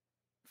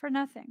 For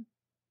nothing.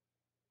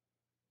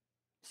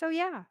 So,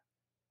 yeah,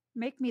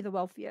 make me the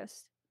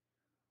wealthiest.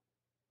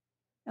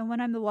 And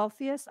when I'm the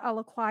wealthiest, I'll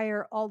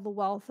acquire all the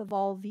wealth of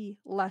all the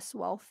less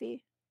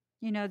wealthy.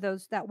 You know,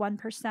 those that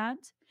 1%.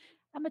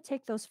 I'm going to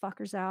take those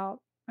fuckers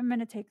out. I'm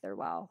going to take their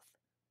wealth.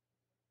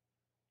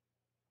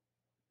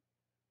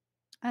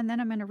 And then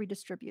I'm going to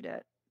redistribute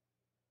it.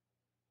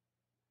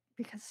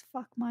 Because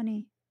fuck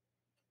money.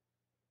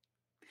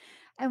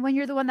 And when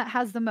you're the one that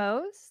has the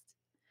most,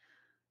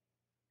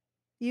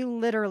 you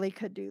literally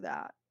could do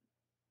that.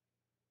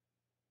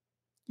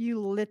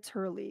 You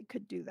literally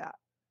could do that.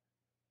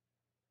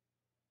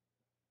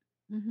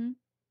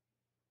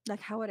 Like,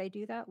 how would I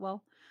do that?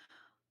 Well,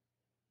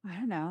 I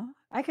don't know.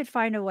 I could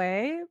find a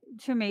way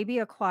to maybe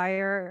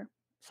acquire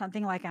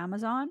something like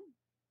Amazon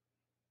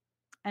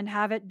and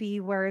have it be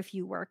where if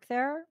you work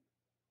there,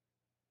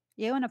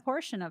 you own a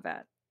portion of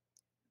it.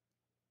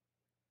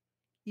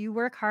 You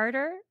work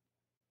harder,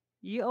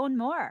 you own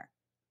more.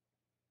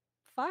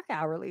 Fuck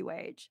hourly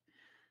wage.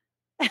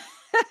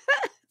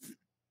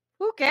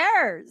 Who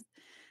cares?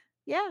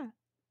 Yeah.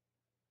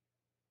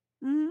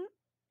 hmm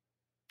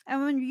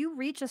And when you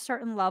reach a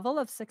certain level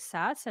of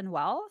success and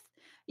wealth,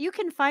 you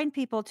can find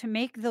people to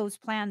make those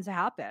plans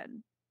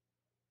happen.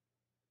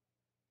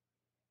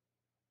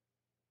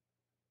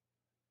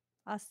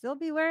 I'll still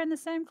be wearing the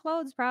same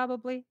clothes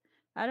probably.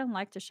 I don't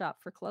like to shop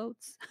for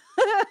clothes.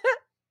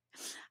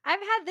 I've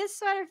had this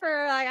sweater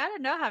for like I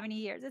don't know how many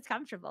years. It's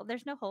comfortable.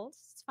 There's no holes.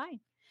 It's fine.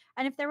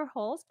 And if there were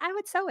holes, I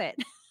would sew it.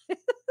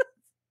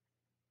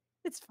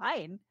 It's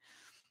fine.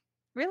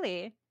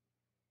 Really,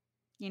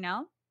 you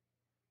know?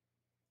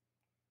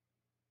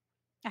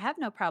 I have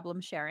no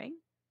problem sharing.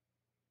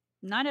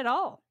 None at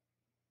all.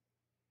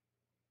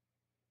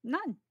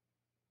 None.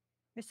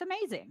 It's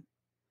amazing.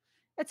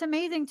 It's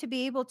amazing to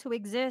be able to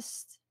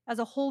exist as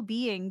a whole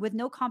being with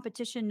no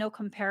competition, no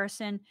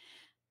comparison,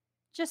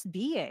 just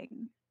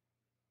being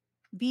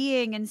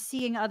and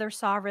seeing other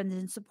sovereigns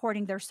and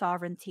supporting their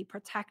sovereignty,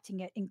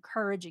 protecting it,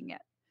 encouraging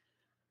it.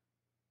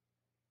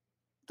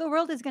 The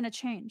world is going to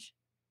change.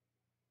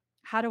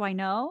 How do I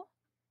know?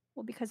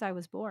 Well, because I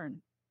was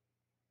born.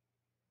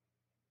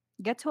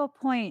 Get to a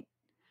point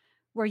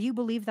where you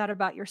believe that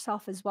about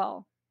yourself as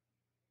well.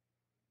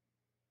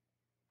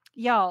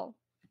 Y'all,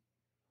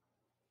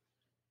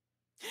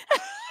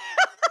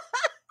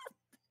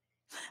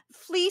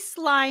 fleece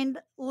lined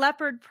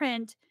leopard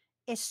print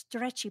is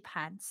stretchy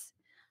pants.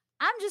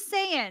 I'm just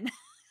saying.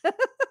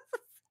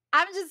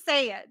 I'm just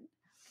saying.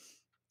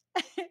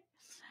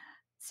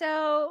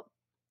 So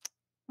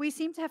we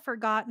seem to have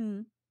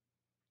forgotten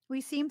We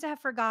seem to have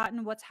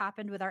forgotten what's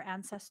happened with our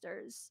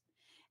ancestors.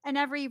 And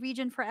every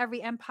region for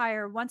every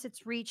empire, once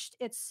it's reached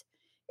its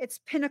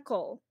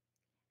pinnacle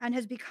and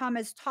has become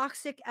as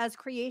toxic as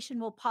creation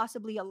will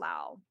possibly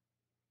allow,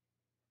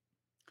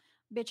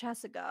 bitch has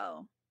to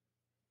go.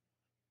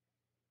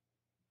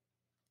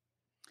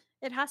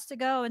 It has to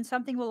go, and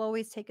something will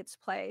always take its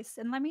place.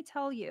 And let me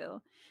tell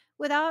you,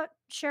 without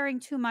sharing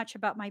too much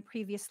about my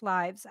previous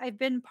lives, I've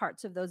been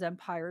parts of those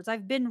empires.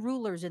 I've been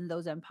rulers in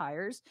those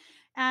empires,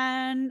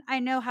 and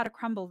I know how to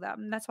crumble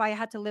them. That's why I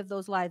had to live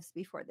those lives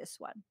before this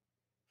one.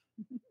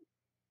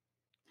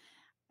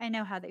 I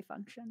know how they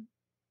function.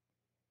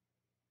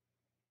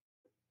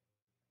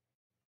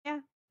 Yeah.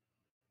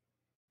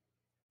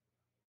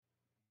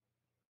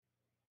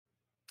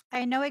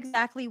 I know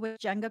exactly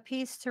which Jenga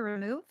piece to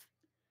remove,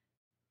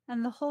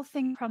 and the whole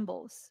thing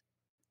crumbles.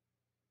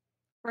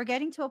 We're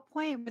getting to a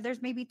point where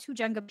there's maybe two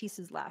Jenga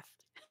pieces left.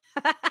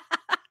 I'm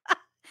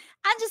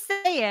just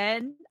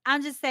saying.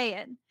 I'm just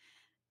saying.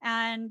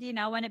 And,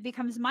 when it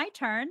becomes my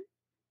turn,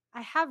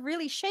 I have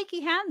really shaky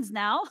hands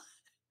now.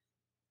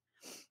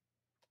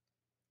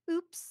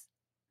 Oops.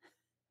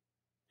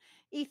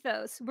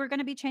 Ethos. We're going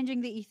to be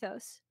changing the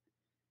ethos.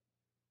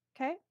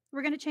 Okay?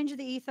 We're going to change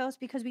the ethos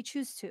because we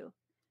choose to.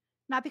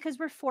 Not because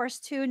we're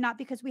forced to, not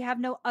because we have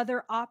no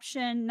other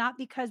option, not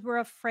because we're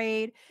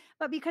afraid,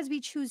 but because we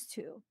choose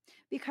to.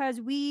 Because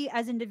we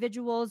as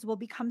individuals will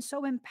become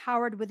so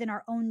empowered within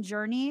our own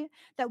journey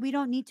that we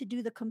don't need to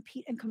do the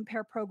compete and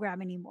compare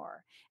program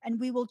anymore. And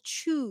we will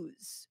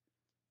choose,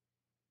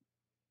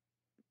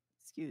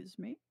 excuse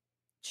me,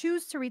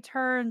 choose to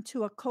return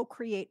to a co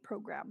create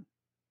program.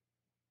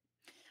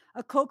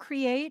 A co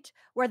create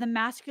where the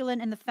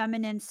masculine and the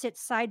feminine sit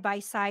side by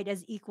side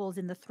as equals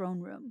in the throne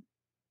room.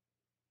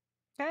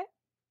 Okay?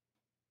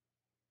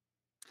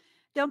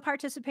 Don't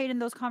participate in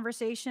those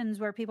conversations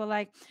where people are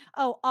like,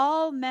 oh,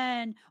 all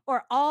men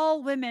or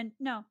all women.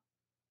 No,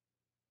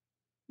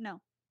 no,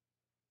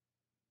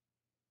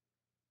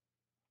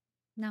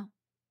 no,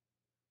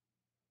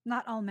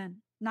 not all men,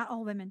 not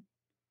all women.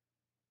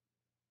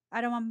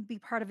 I don't want to be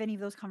part of any of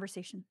those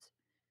conversations.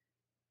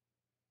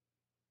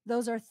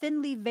 Those are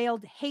thinly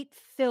veiled, hate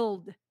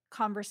filled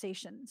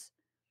conversations.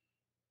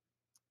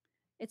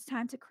 It's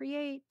time to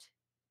create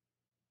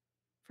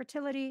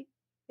fertility.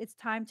 It's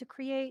time to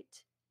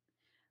create.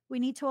 We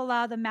need to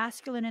allow the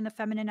masculine and the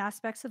feminine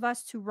aspects of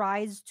us to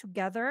rise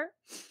together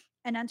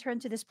and enter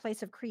into this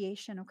place of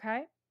creation,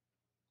 okay?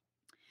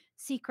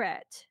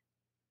 Secret.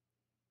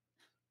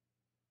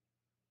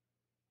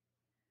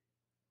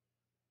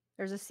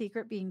 There's a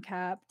secret being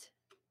kept.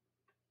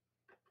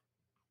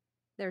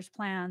 There's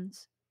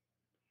plans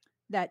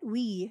that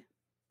we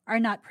are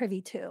not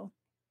privy to.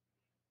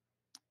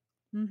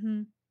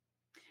 Mm-hmm.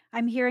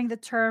 I'm hearing the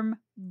term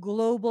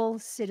global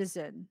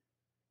citizen.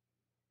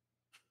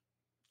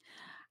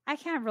 I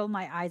can't roll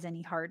my eyes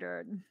any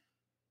harder.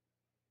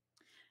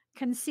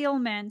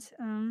 Concealment.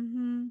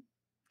 Mm-hmm.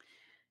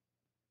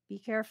 Be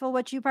careful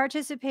what you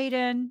participate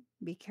in.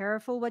 Be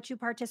careful what you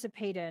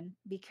participate in.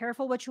 Be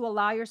careful what you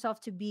allow yourself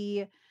to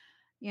be,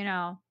 you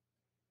know,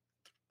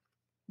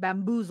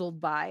 bamboozled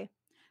by.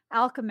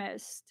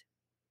 Alchemist.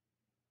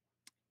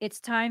 It's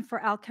time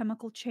for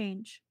alchemical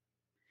change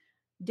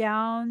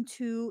down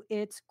to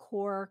its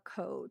core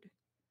code.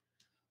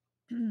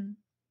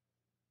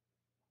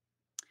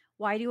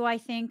 Why do I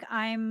think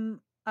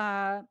I'm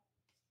a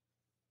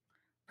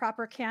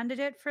proper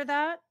candidate for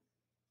that?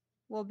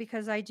 Well,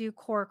 because I do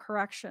core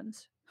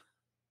corrections.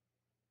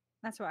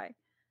 That's why.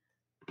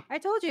 I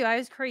told you I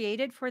was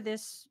created for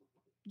this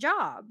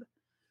job.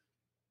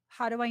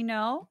 How do I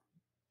know?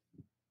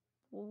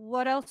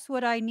 What else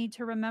would I need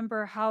to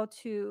remember how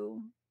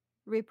to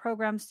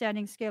reprogram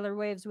standing scalar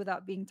waves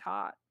without being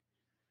taught?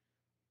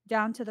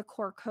 Down to the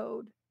core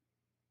code.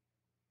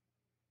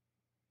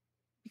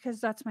 Because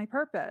that's my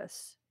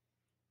purpose.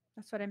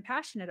 That's what I'm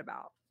passionate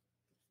about.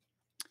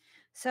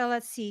 So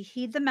let's see.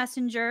 Heed the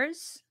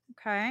messengers.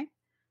 Okay.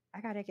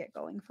 I got to get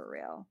going for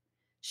real.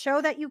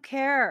 Show that you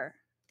care.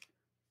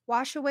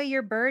 Wash away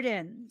your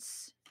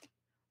burdens.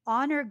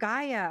 Honor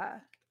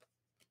Gaia.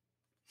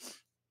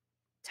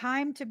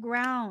 Time to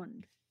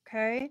ground.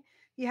 Okay.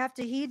 You have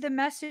to heed the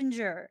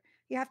messenger.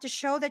 You have to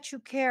show that you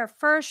care.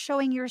 First,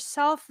 showing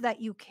yourself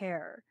that you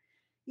care.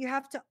 You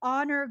have to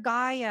honor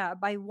Gaia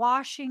by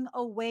washing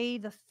away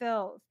the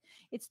filth.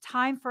 It's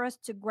time for us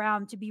to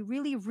ground, to be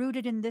really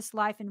rooted in this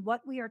life and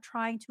what we are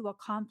trying to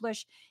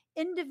accomplish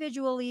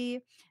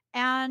individually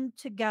and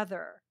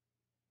together.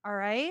 All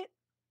right.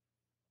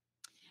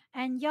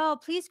 And y'all,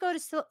 please go to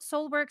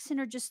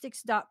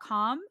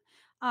soulworksynergistics.com.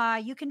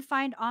 You can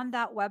find on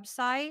that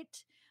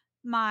website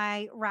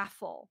my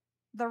raffle.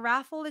 The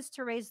raffle is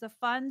to raise the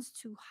funds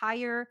to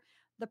hire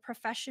the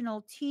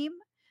professional team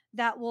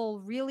that will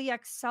really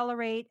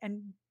accelerate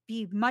and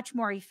be much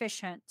more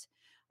efficient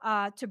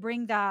to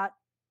bring that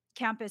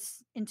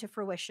campus into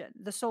fruition,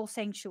 the soul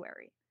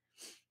sanctuary,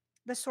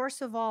 the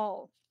source of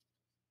all.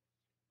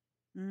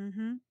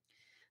 Mm-hmm.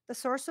 The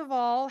source of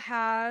all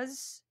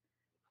has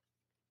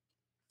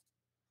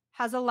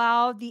has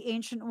allowed the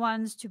ancient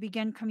ones to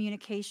begin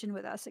communication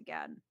with us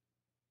again.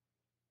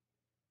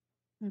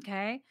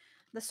 Okay.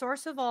 The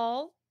source of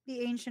all,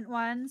 the ancient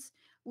ones,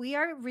 we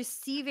are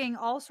receiving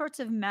all sorts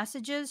of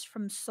messages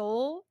from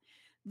soul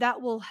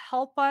that will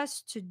help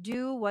us to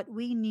do what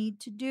we need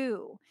to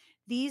do.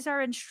 These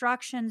are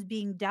instructions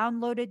being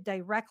downloaded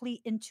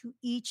directly into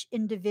each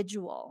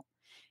individual.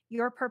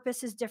 Your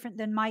purpose is different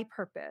than my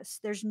purpose.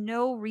 There's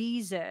no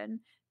reason.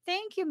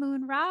 Thank you,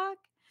 Moonrock.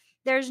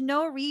 There's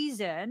no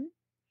reason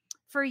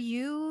for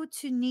you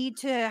to need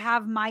to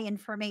have my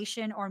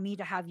information or me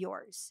to have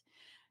yours.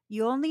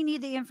 You only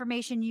need the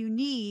information you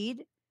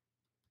need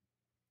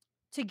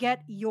to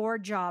get your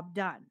job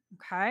done.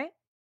 Okay.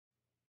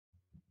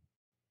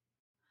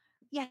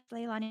 Yes,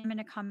 Leilani, I'm going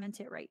to comment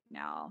it right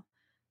now.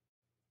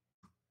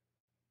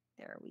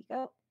 There we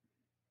go.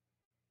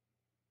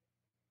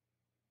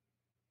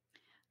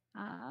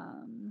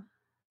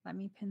 Let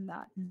me pin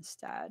that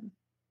instead.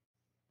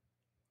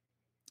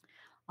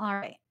 All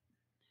right.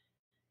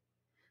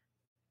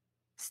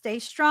 Stay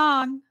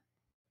strong.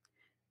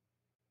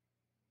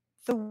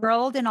 The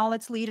world and all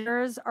its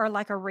leaders are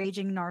like a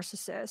raging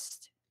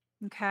narcissist.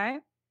 Okay.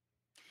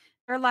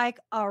 They're like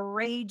a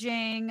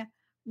raging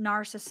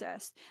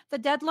narcissist. The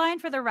deadline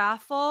for the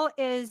raffle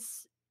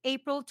is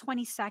April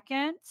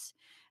 22nd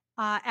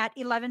at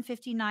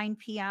 11:59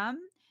 p.m.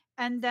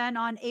 And then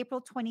on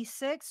April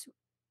 26th,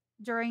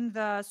 during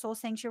the Soul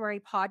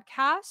Sanctuary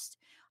podcast,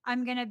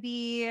 I'm going to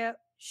be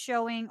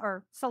showing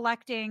or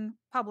selecting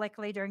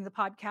publicly during the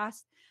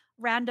podcast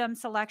random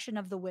selection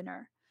of the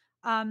winner.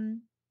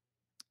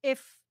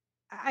 If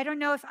I don't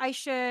know if I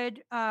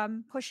should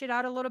push it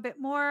out a little bit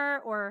more,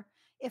 or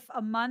if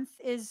a month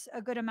is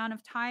a good amount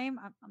of time.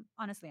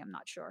 Honestly, I'm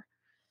not sure.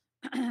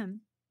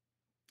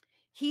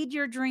 Heed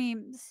your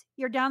dreams.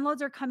 Your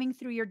downloads are coming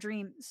through your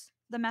dreams.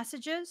 The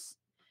messages,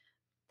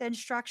 the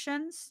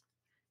instructions.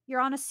 You're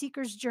on a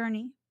seeker's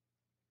journey.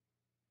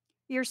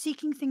 You're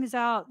seeking things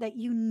out that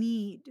you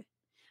need,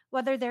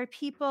 whether they're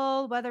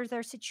people, whether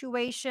they're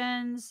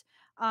situations,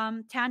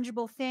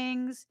 tangible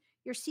things.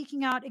 You're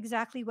seeking out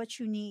exactly what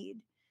you need.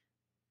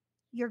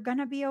 You're going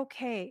to be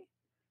okay.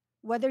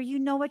 Whether you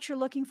know what you're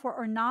looking for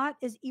or not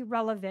is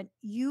irrelevant.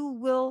 You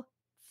will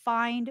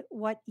find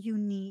what you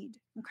need.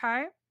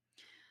 Okay.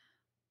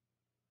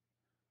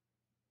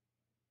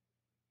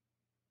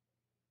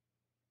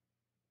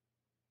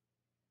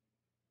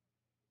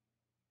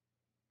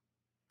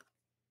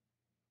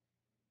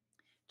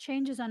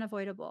 Change is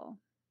unavoidable.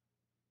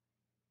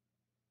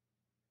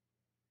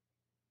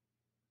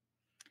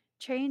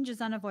 Change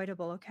is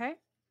unavoidable. Okay.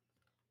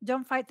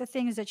 Don't fight the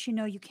things that you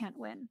know you can't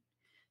win.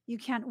 You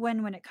can't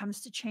win when it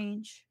comes to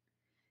change.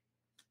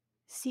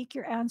 Seek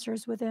your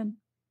answers within.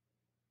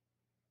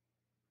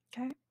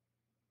 Okay.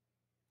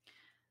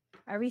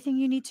 Everything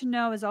you need to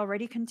know is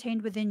already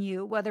contained within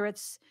you, whether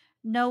it's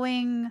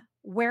knowing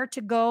where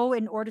to go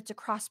in order to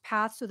cross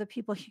paths with the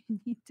people you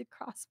need to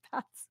cross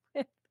paths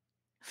with.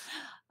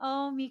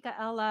 Oh,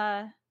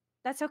 Michaela,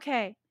 that's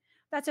okay.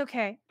 That's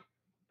okay.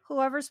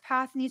 Whoever's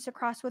path needs to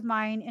cross with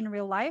mine in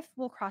real life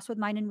will cross with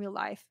mine in real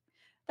life.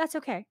 That's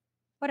okay.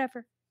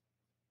 Whatever.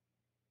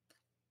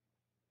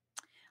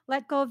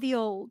 Let go of the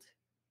old.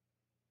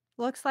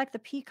 Looks like the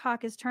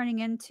peacock is turning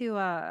into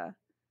a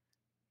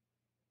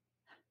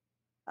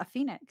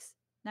phoenix.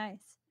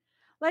 Nice.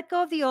 Let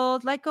go of the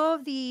old. Let go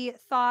of the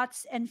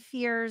thoughts and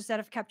fears that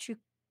have kept you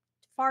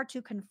far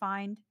too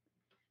confined.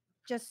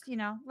 Just,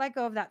 let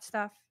go of that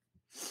stuff.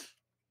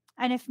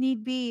 And if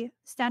need be,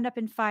 stand up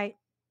and fight.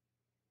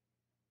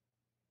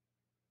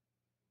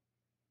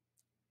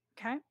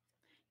 Okay?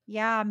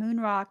 Yeah,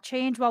 Moonrock.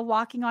 Change while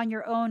walking on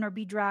your own or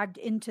be dragged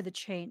into the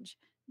change.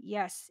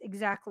 Yes,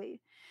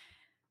 exactly.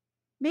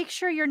 Make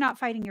sure you're not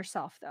fighting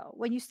yourself, though.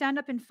 When you stand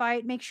up and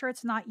fight, make sure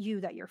it's not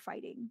you that you're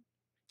fighting.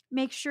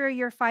 Make sure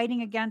you're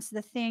fighting against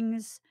the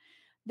things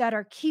that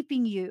are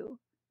keeping you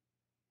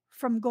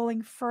from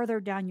going further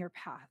down your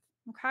path.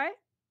 Okay?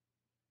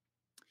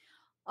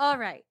 All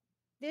right.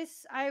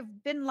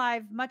 I've been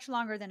live much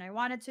longer than I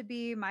wanted to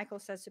be. Michael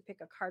says to pick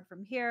a card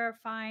from here.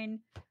 Fine.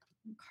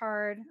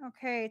 Card.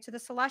 Okay. To the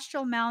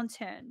Celestial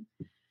Mountain.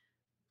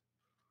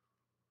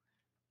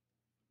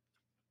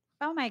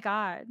 Oh my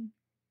God.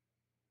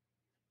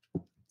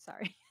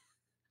 Sorry.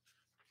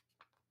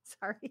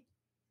 Sorry.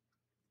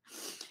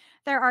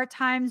 There are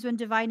times when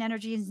divine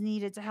energy is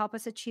needed to help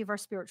us achieve our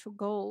spiritual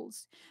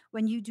goals.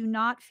 When you do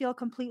not feel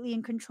completely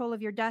in control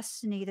of your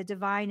destiny, the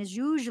divine is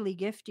usually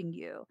gifting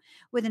you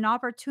with an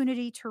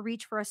opportunity to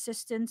reach for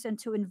assistance and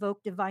to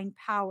invoke divine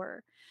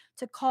power,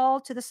 to call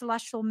to the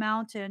celestial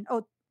mountain.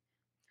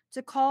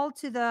 To call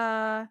to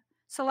the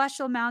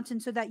celestial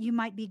mountain so that you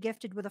might be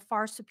gifted with a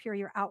far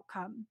superior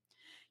outcome.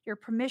 Your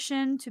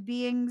permission to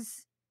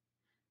beings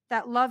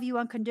that love you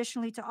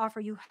unconditionally to offer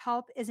you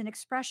help is an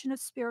expression of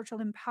spiritual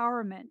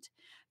empowerment.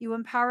 You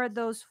empower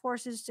those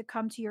forces to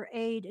come to your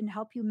aid and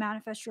help you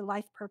manifest your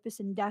life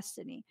purpose and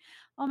destiny.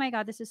 Oh my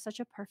God, this is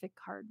such a perfect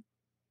card.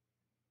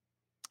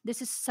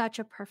 This is such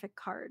a perfect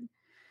card.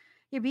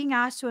 You're being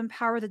asked to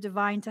empower the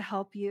divine to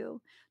help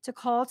you, to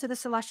call to the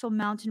celestial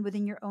mountain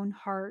within your own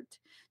heart,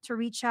 to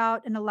reach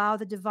out and allow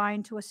the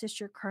divine to assist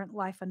your current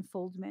life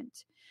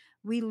unfoldment.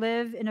 We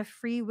live in a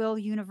free will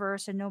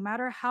universe, and no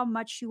matter how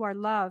much you are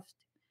loved,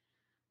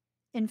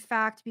 in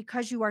fact,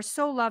 because you are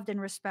so loved and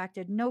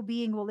respected, no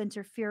being will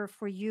interfere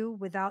for you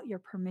without your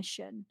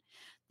permission.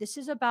 This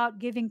is about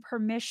giving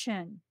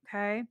permission,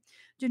 okay?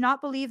 Do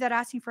not believe that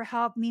asking for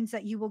help means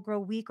that you will grow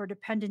weak or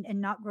dependent and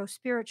not grow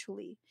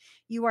spiritually.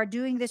 You are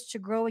doing this to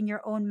grow in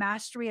your own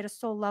mastery at a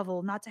soul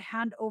level, not to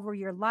hand over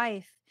your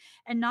life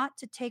and not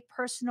to take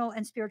personal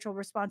and spiritual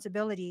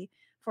responsibility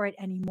for it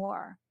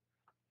anymore.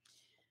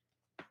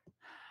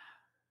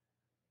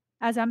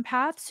 As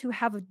empaths who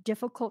have a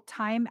difficult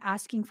time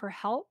asking for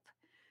help,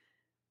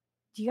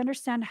 do you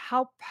understand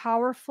how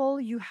powerful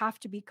you have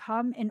to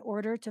become in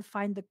order to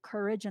find the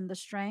courage and the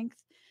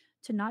strength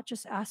to not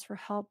just ask for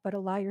help, but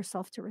allow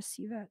yourself to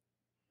receive it?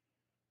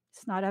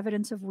 It's not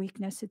evidence of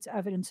weakness, it's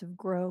evidence of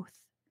growth,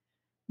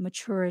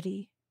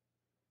 maturity.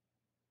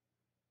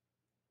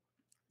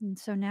 And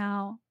so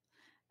now,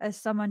 as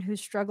someone who's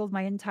struggled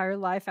my entire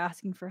life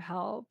asking for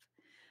help,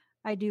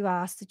 I do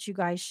ask that you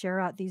guys share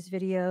out these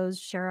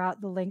videos, share out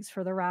the links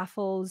for the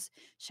raffles,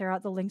 share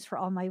out the links for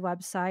all my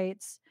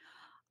websites.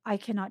 I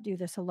cannot do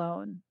this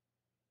alone.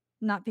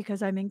 Not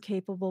because I'm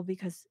incapable,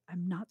 because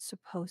I'm not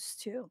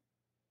supposed to.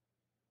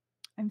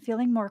 I'm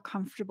feeling more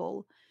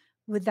comfortable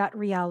with that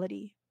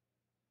reality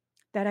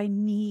that I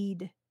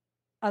need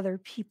other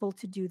people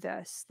to do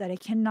this, that I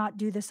cannot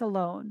do this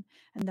alone,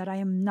 and that I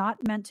am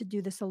not meant to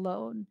do this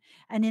alone.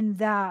 And in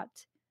that,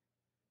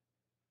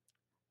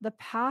 the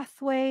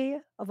pathway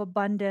of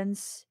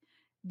abundance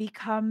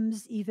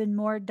becomes even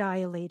more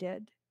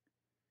dilated.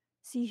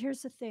 See,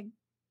 here's the thing.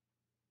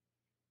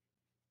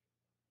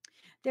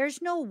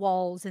 There's no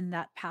walls in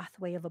that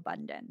pathway of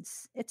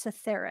abundance. It's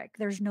etheric.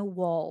 There's no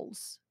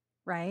walls,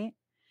 right?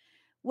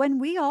 When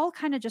we all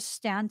kind of just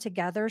stand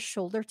together,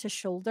 shoulder to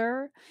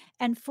shoulder,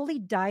 and fully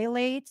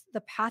dilate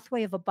the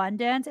pathway of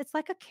abundance, it's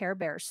like a Care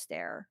Bear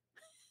stare.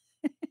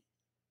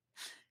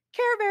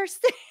 Care Bear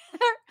stare.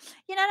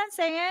 You know what I'm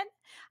saying?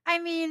 I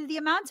mean, the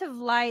amount of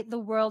light the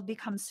world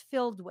becomes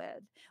filled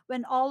with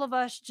when all of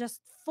us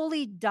just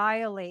fully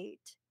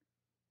dilate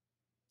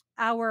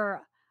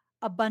our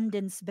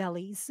abundance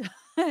bellies,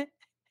 it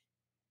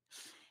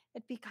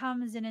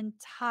becomes an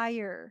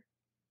entire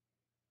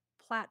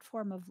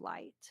platform of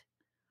light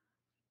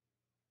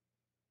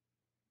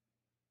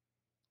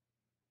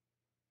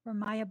where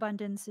my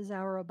abundance is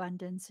our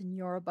abundance and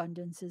your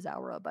abundance is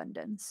our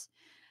abundance.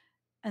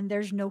 And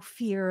there's no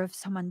fear of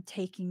someone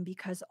taking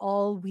because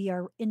all we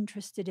are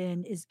interested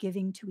in is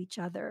giving to each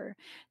other.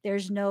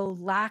 There's no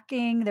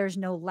lacking, there's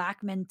no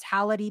lack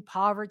mentality,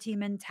 poverty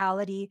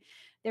mentality.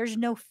 There's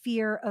no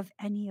fear of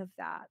any of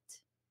that.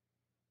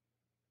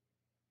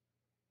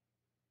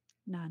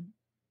 None.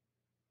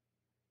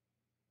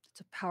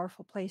 It's a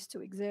powerful place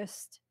to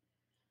exist.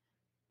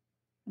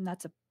 And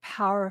that's a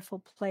powerful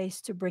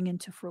place to bring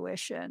into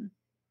fruition.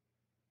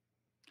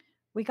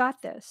 We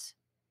got this.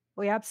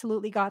 We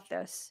absolutely got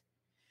this.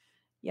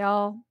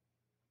 Y'all,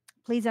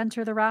 please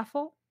enter the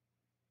raffle.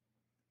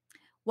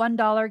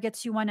 $1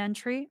 gets you one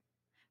entry.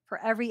 For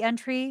every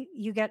entry,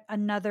 you get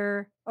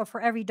another, or for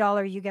every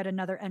dollar, you get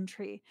another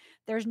entry.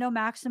 There's no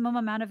maximum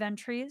amount of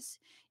entries.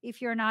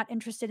 If you're not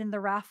interested in the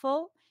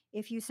raffle,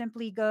 if you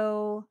simply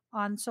go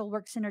on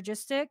Soulwork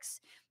Synergistics,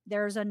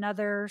 there's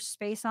another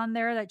space on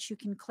there that you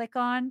can click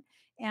on,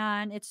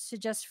 and it's to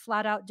just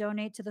flat out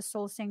donate to the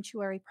Soul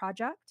Sanctuary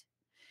Project.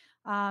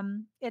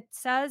 It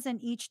says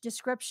in each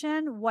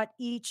description what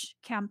each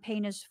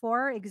campaign is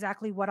for,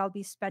 exactly what I'll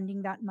be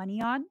spending that money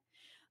on.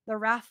 The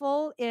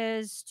raffle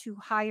is to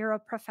hire a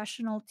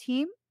professional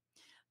team.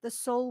 The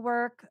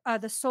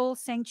the Soul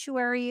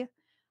Sanctuary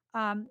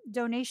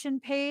donation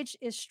page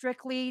is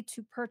strictly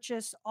to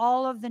purchase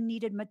all of the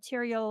needed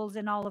materials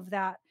and all of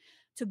that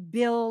to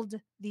build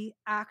the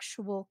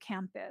actual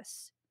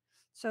campus.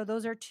 So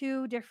those are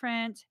two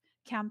different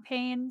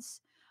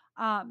campaigns.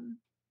 Um,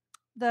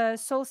 the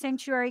Soul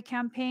Sanctuary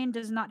campaign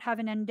does not have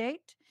an end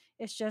date.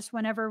 It's just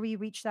whenever we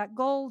reach that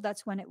goal,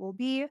 that's when it will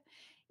be.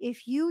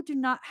 If you do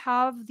not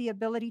have the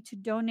ability to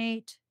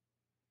donate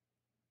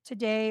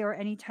today or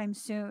anytime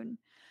soon,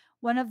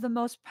 one of the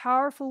most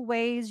powerful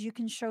ways you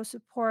can show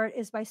support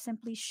is by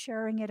simply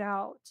sharing it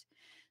out,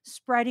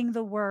 spreading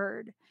the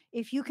word.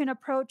 If you can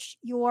approach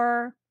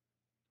your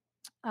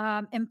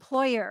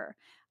employer,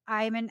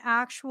 I'm an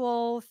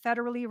actual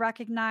federally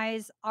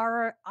recognized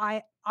IRS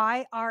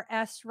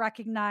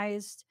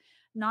recognized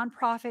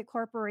nonprofit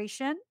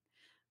corporation.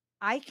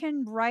 I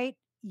can write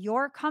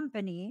your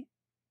company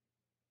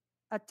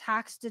a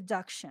tax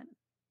deduction,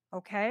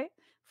 okay,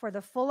 for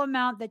the full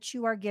amount that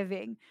you are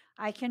giving.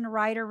 I can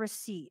write a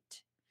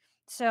receipt.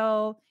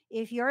 So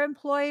if your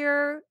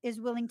employer is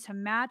willing to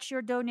match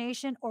your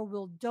donation or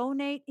will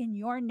donate in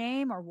your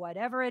name or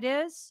whatever it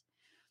is,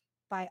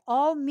 by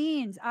all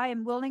means, I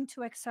am willing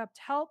to accept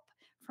help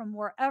from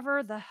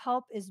wherever the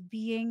help is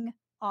being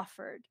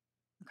offered.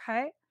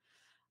 Okay?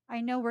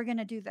 I know we're going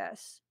to do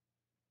this.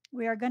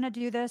 We are going to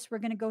do this. We're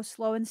going to go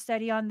slow and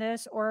steady on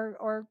this,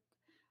 or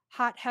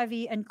hot,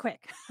 heavy, and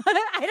quick.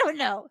 I don't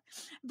know,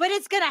 but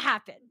it's going to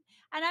happen.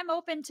 And I'm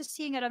open to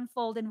seeing it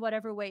unfold in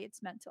whatever way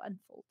it's meant to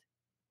unfold.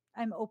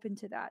 I'm open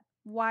to that,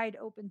 wide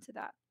open to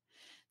that.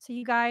 So,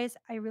 you guys,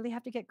 I really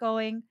have to get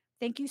going.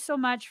 Thank you so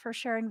much for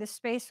sharing this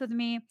space with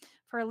me,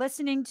 for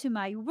listening to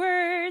my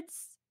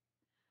words.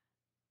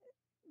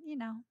 You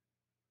know,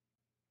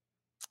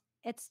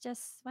 it's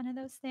just one of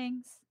those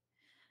things.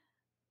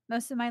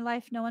 Most of my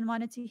life, no one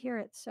wanted to hear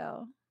it.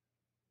 So,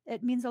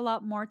 it means a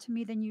lot more to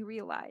me than you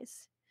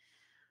realize.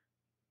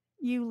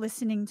 You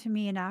listening to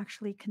me and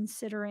actually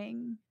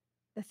considering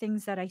the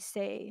things that I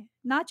say,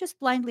 not just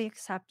blindly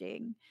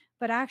accepting,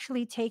 but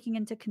actually taking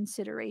into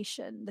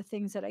consideration the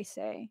things that I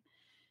say.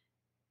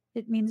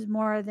 It means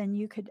more than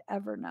you could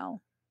ever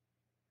know.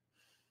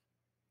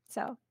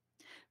 So,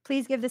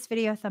 please give this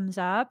video a thumbs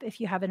up. If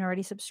you haven't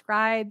already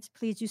subscribed,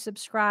 please do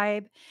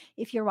subscribe.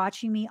 If you're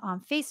watching me on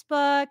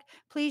Facebook,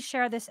 please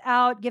share this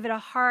out. Give it a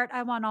heart.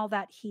 I want all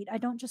that heat. I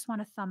don't just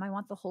want a thumb, I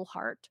want the whole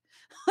heart.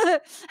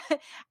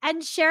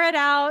 And share it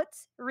out,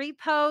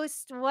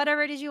 repost,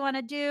 whatever it is you want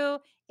to do.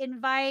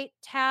 Invite,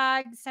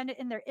 tag, send it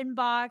in their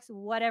inbox,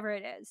 whatever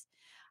it is.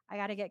 I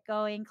got to get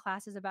going.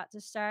 Class is about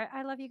to start.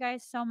 I love you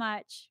guys so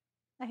much.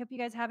 I hope you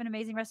guys have an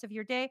amazing rest of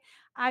your day.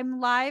 I'm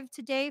live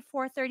today,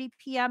 4:30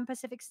 p.m.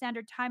 Pacific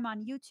Standard Time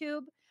on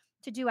YouTube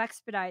to do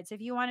expedites.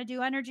 If you want to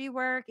do energy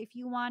work, if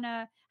you want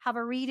to have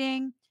a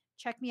reading,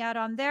 check me out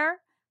on there.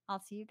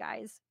 I'll see you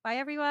guys. Bye,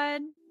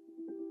 everyone.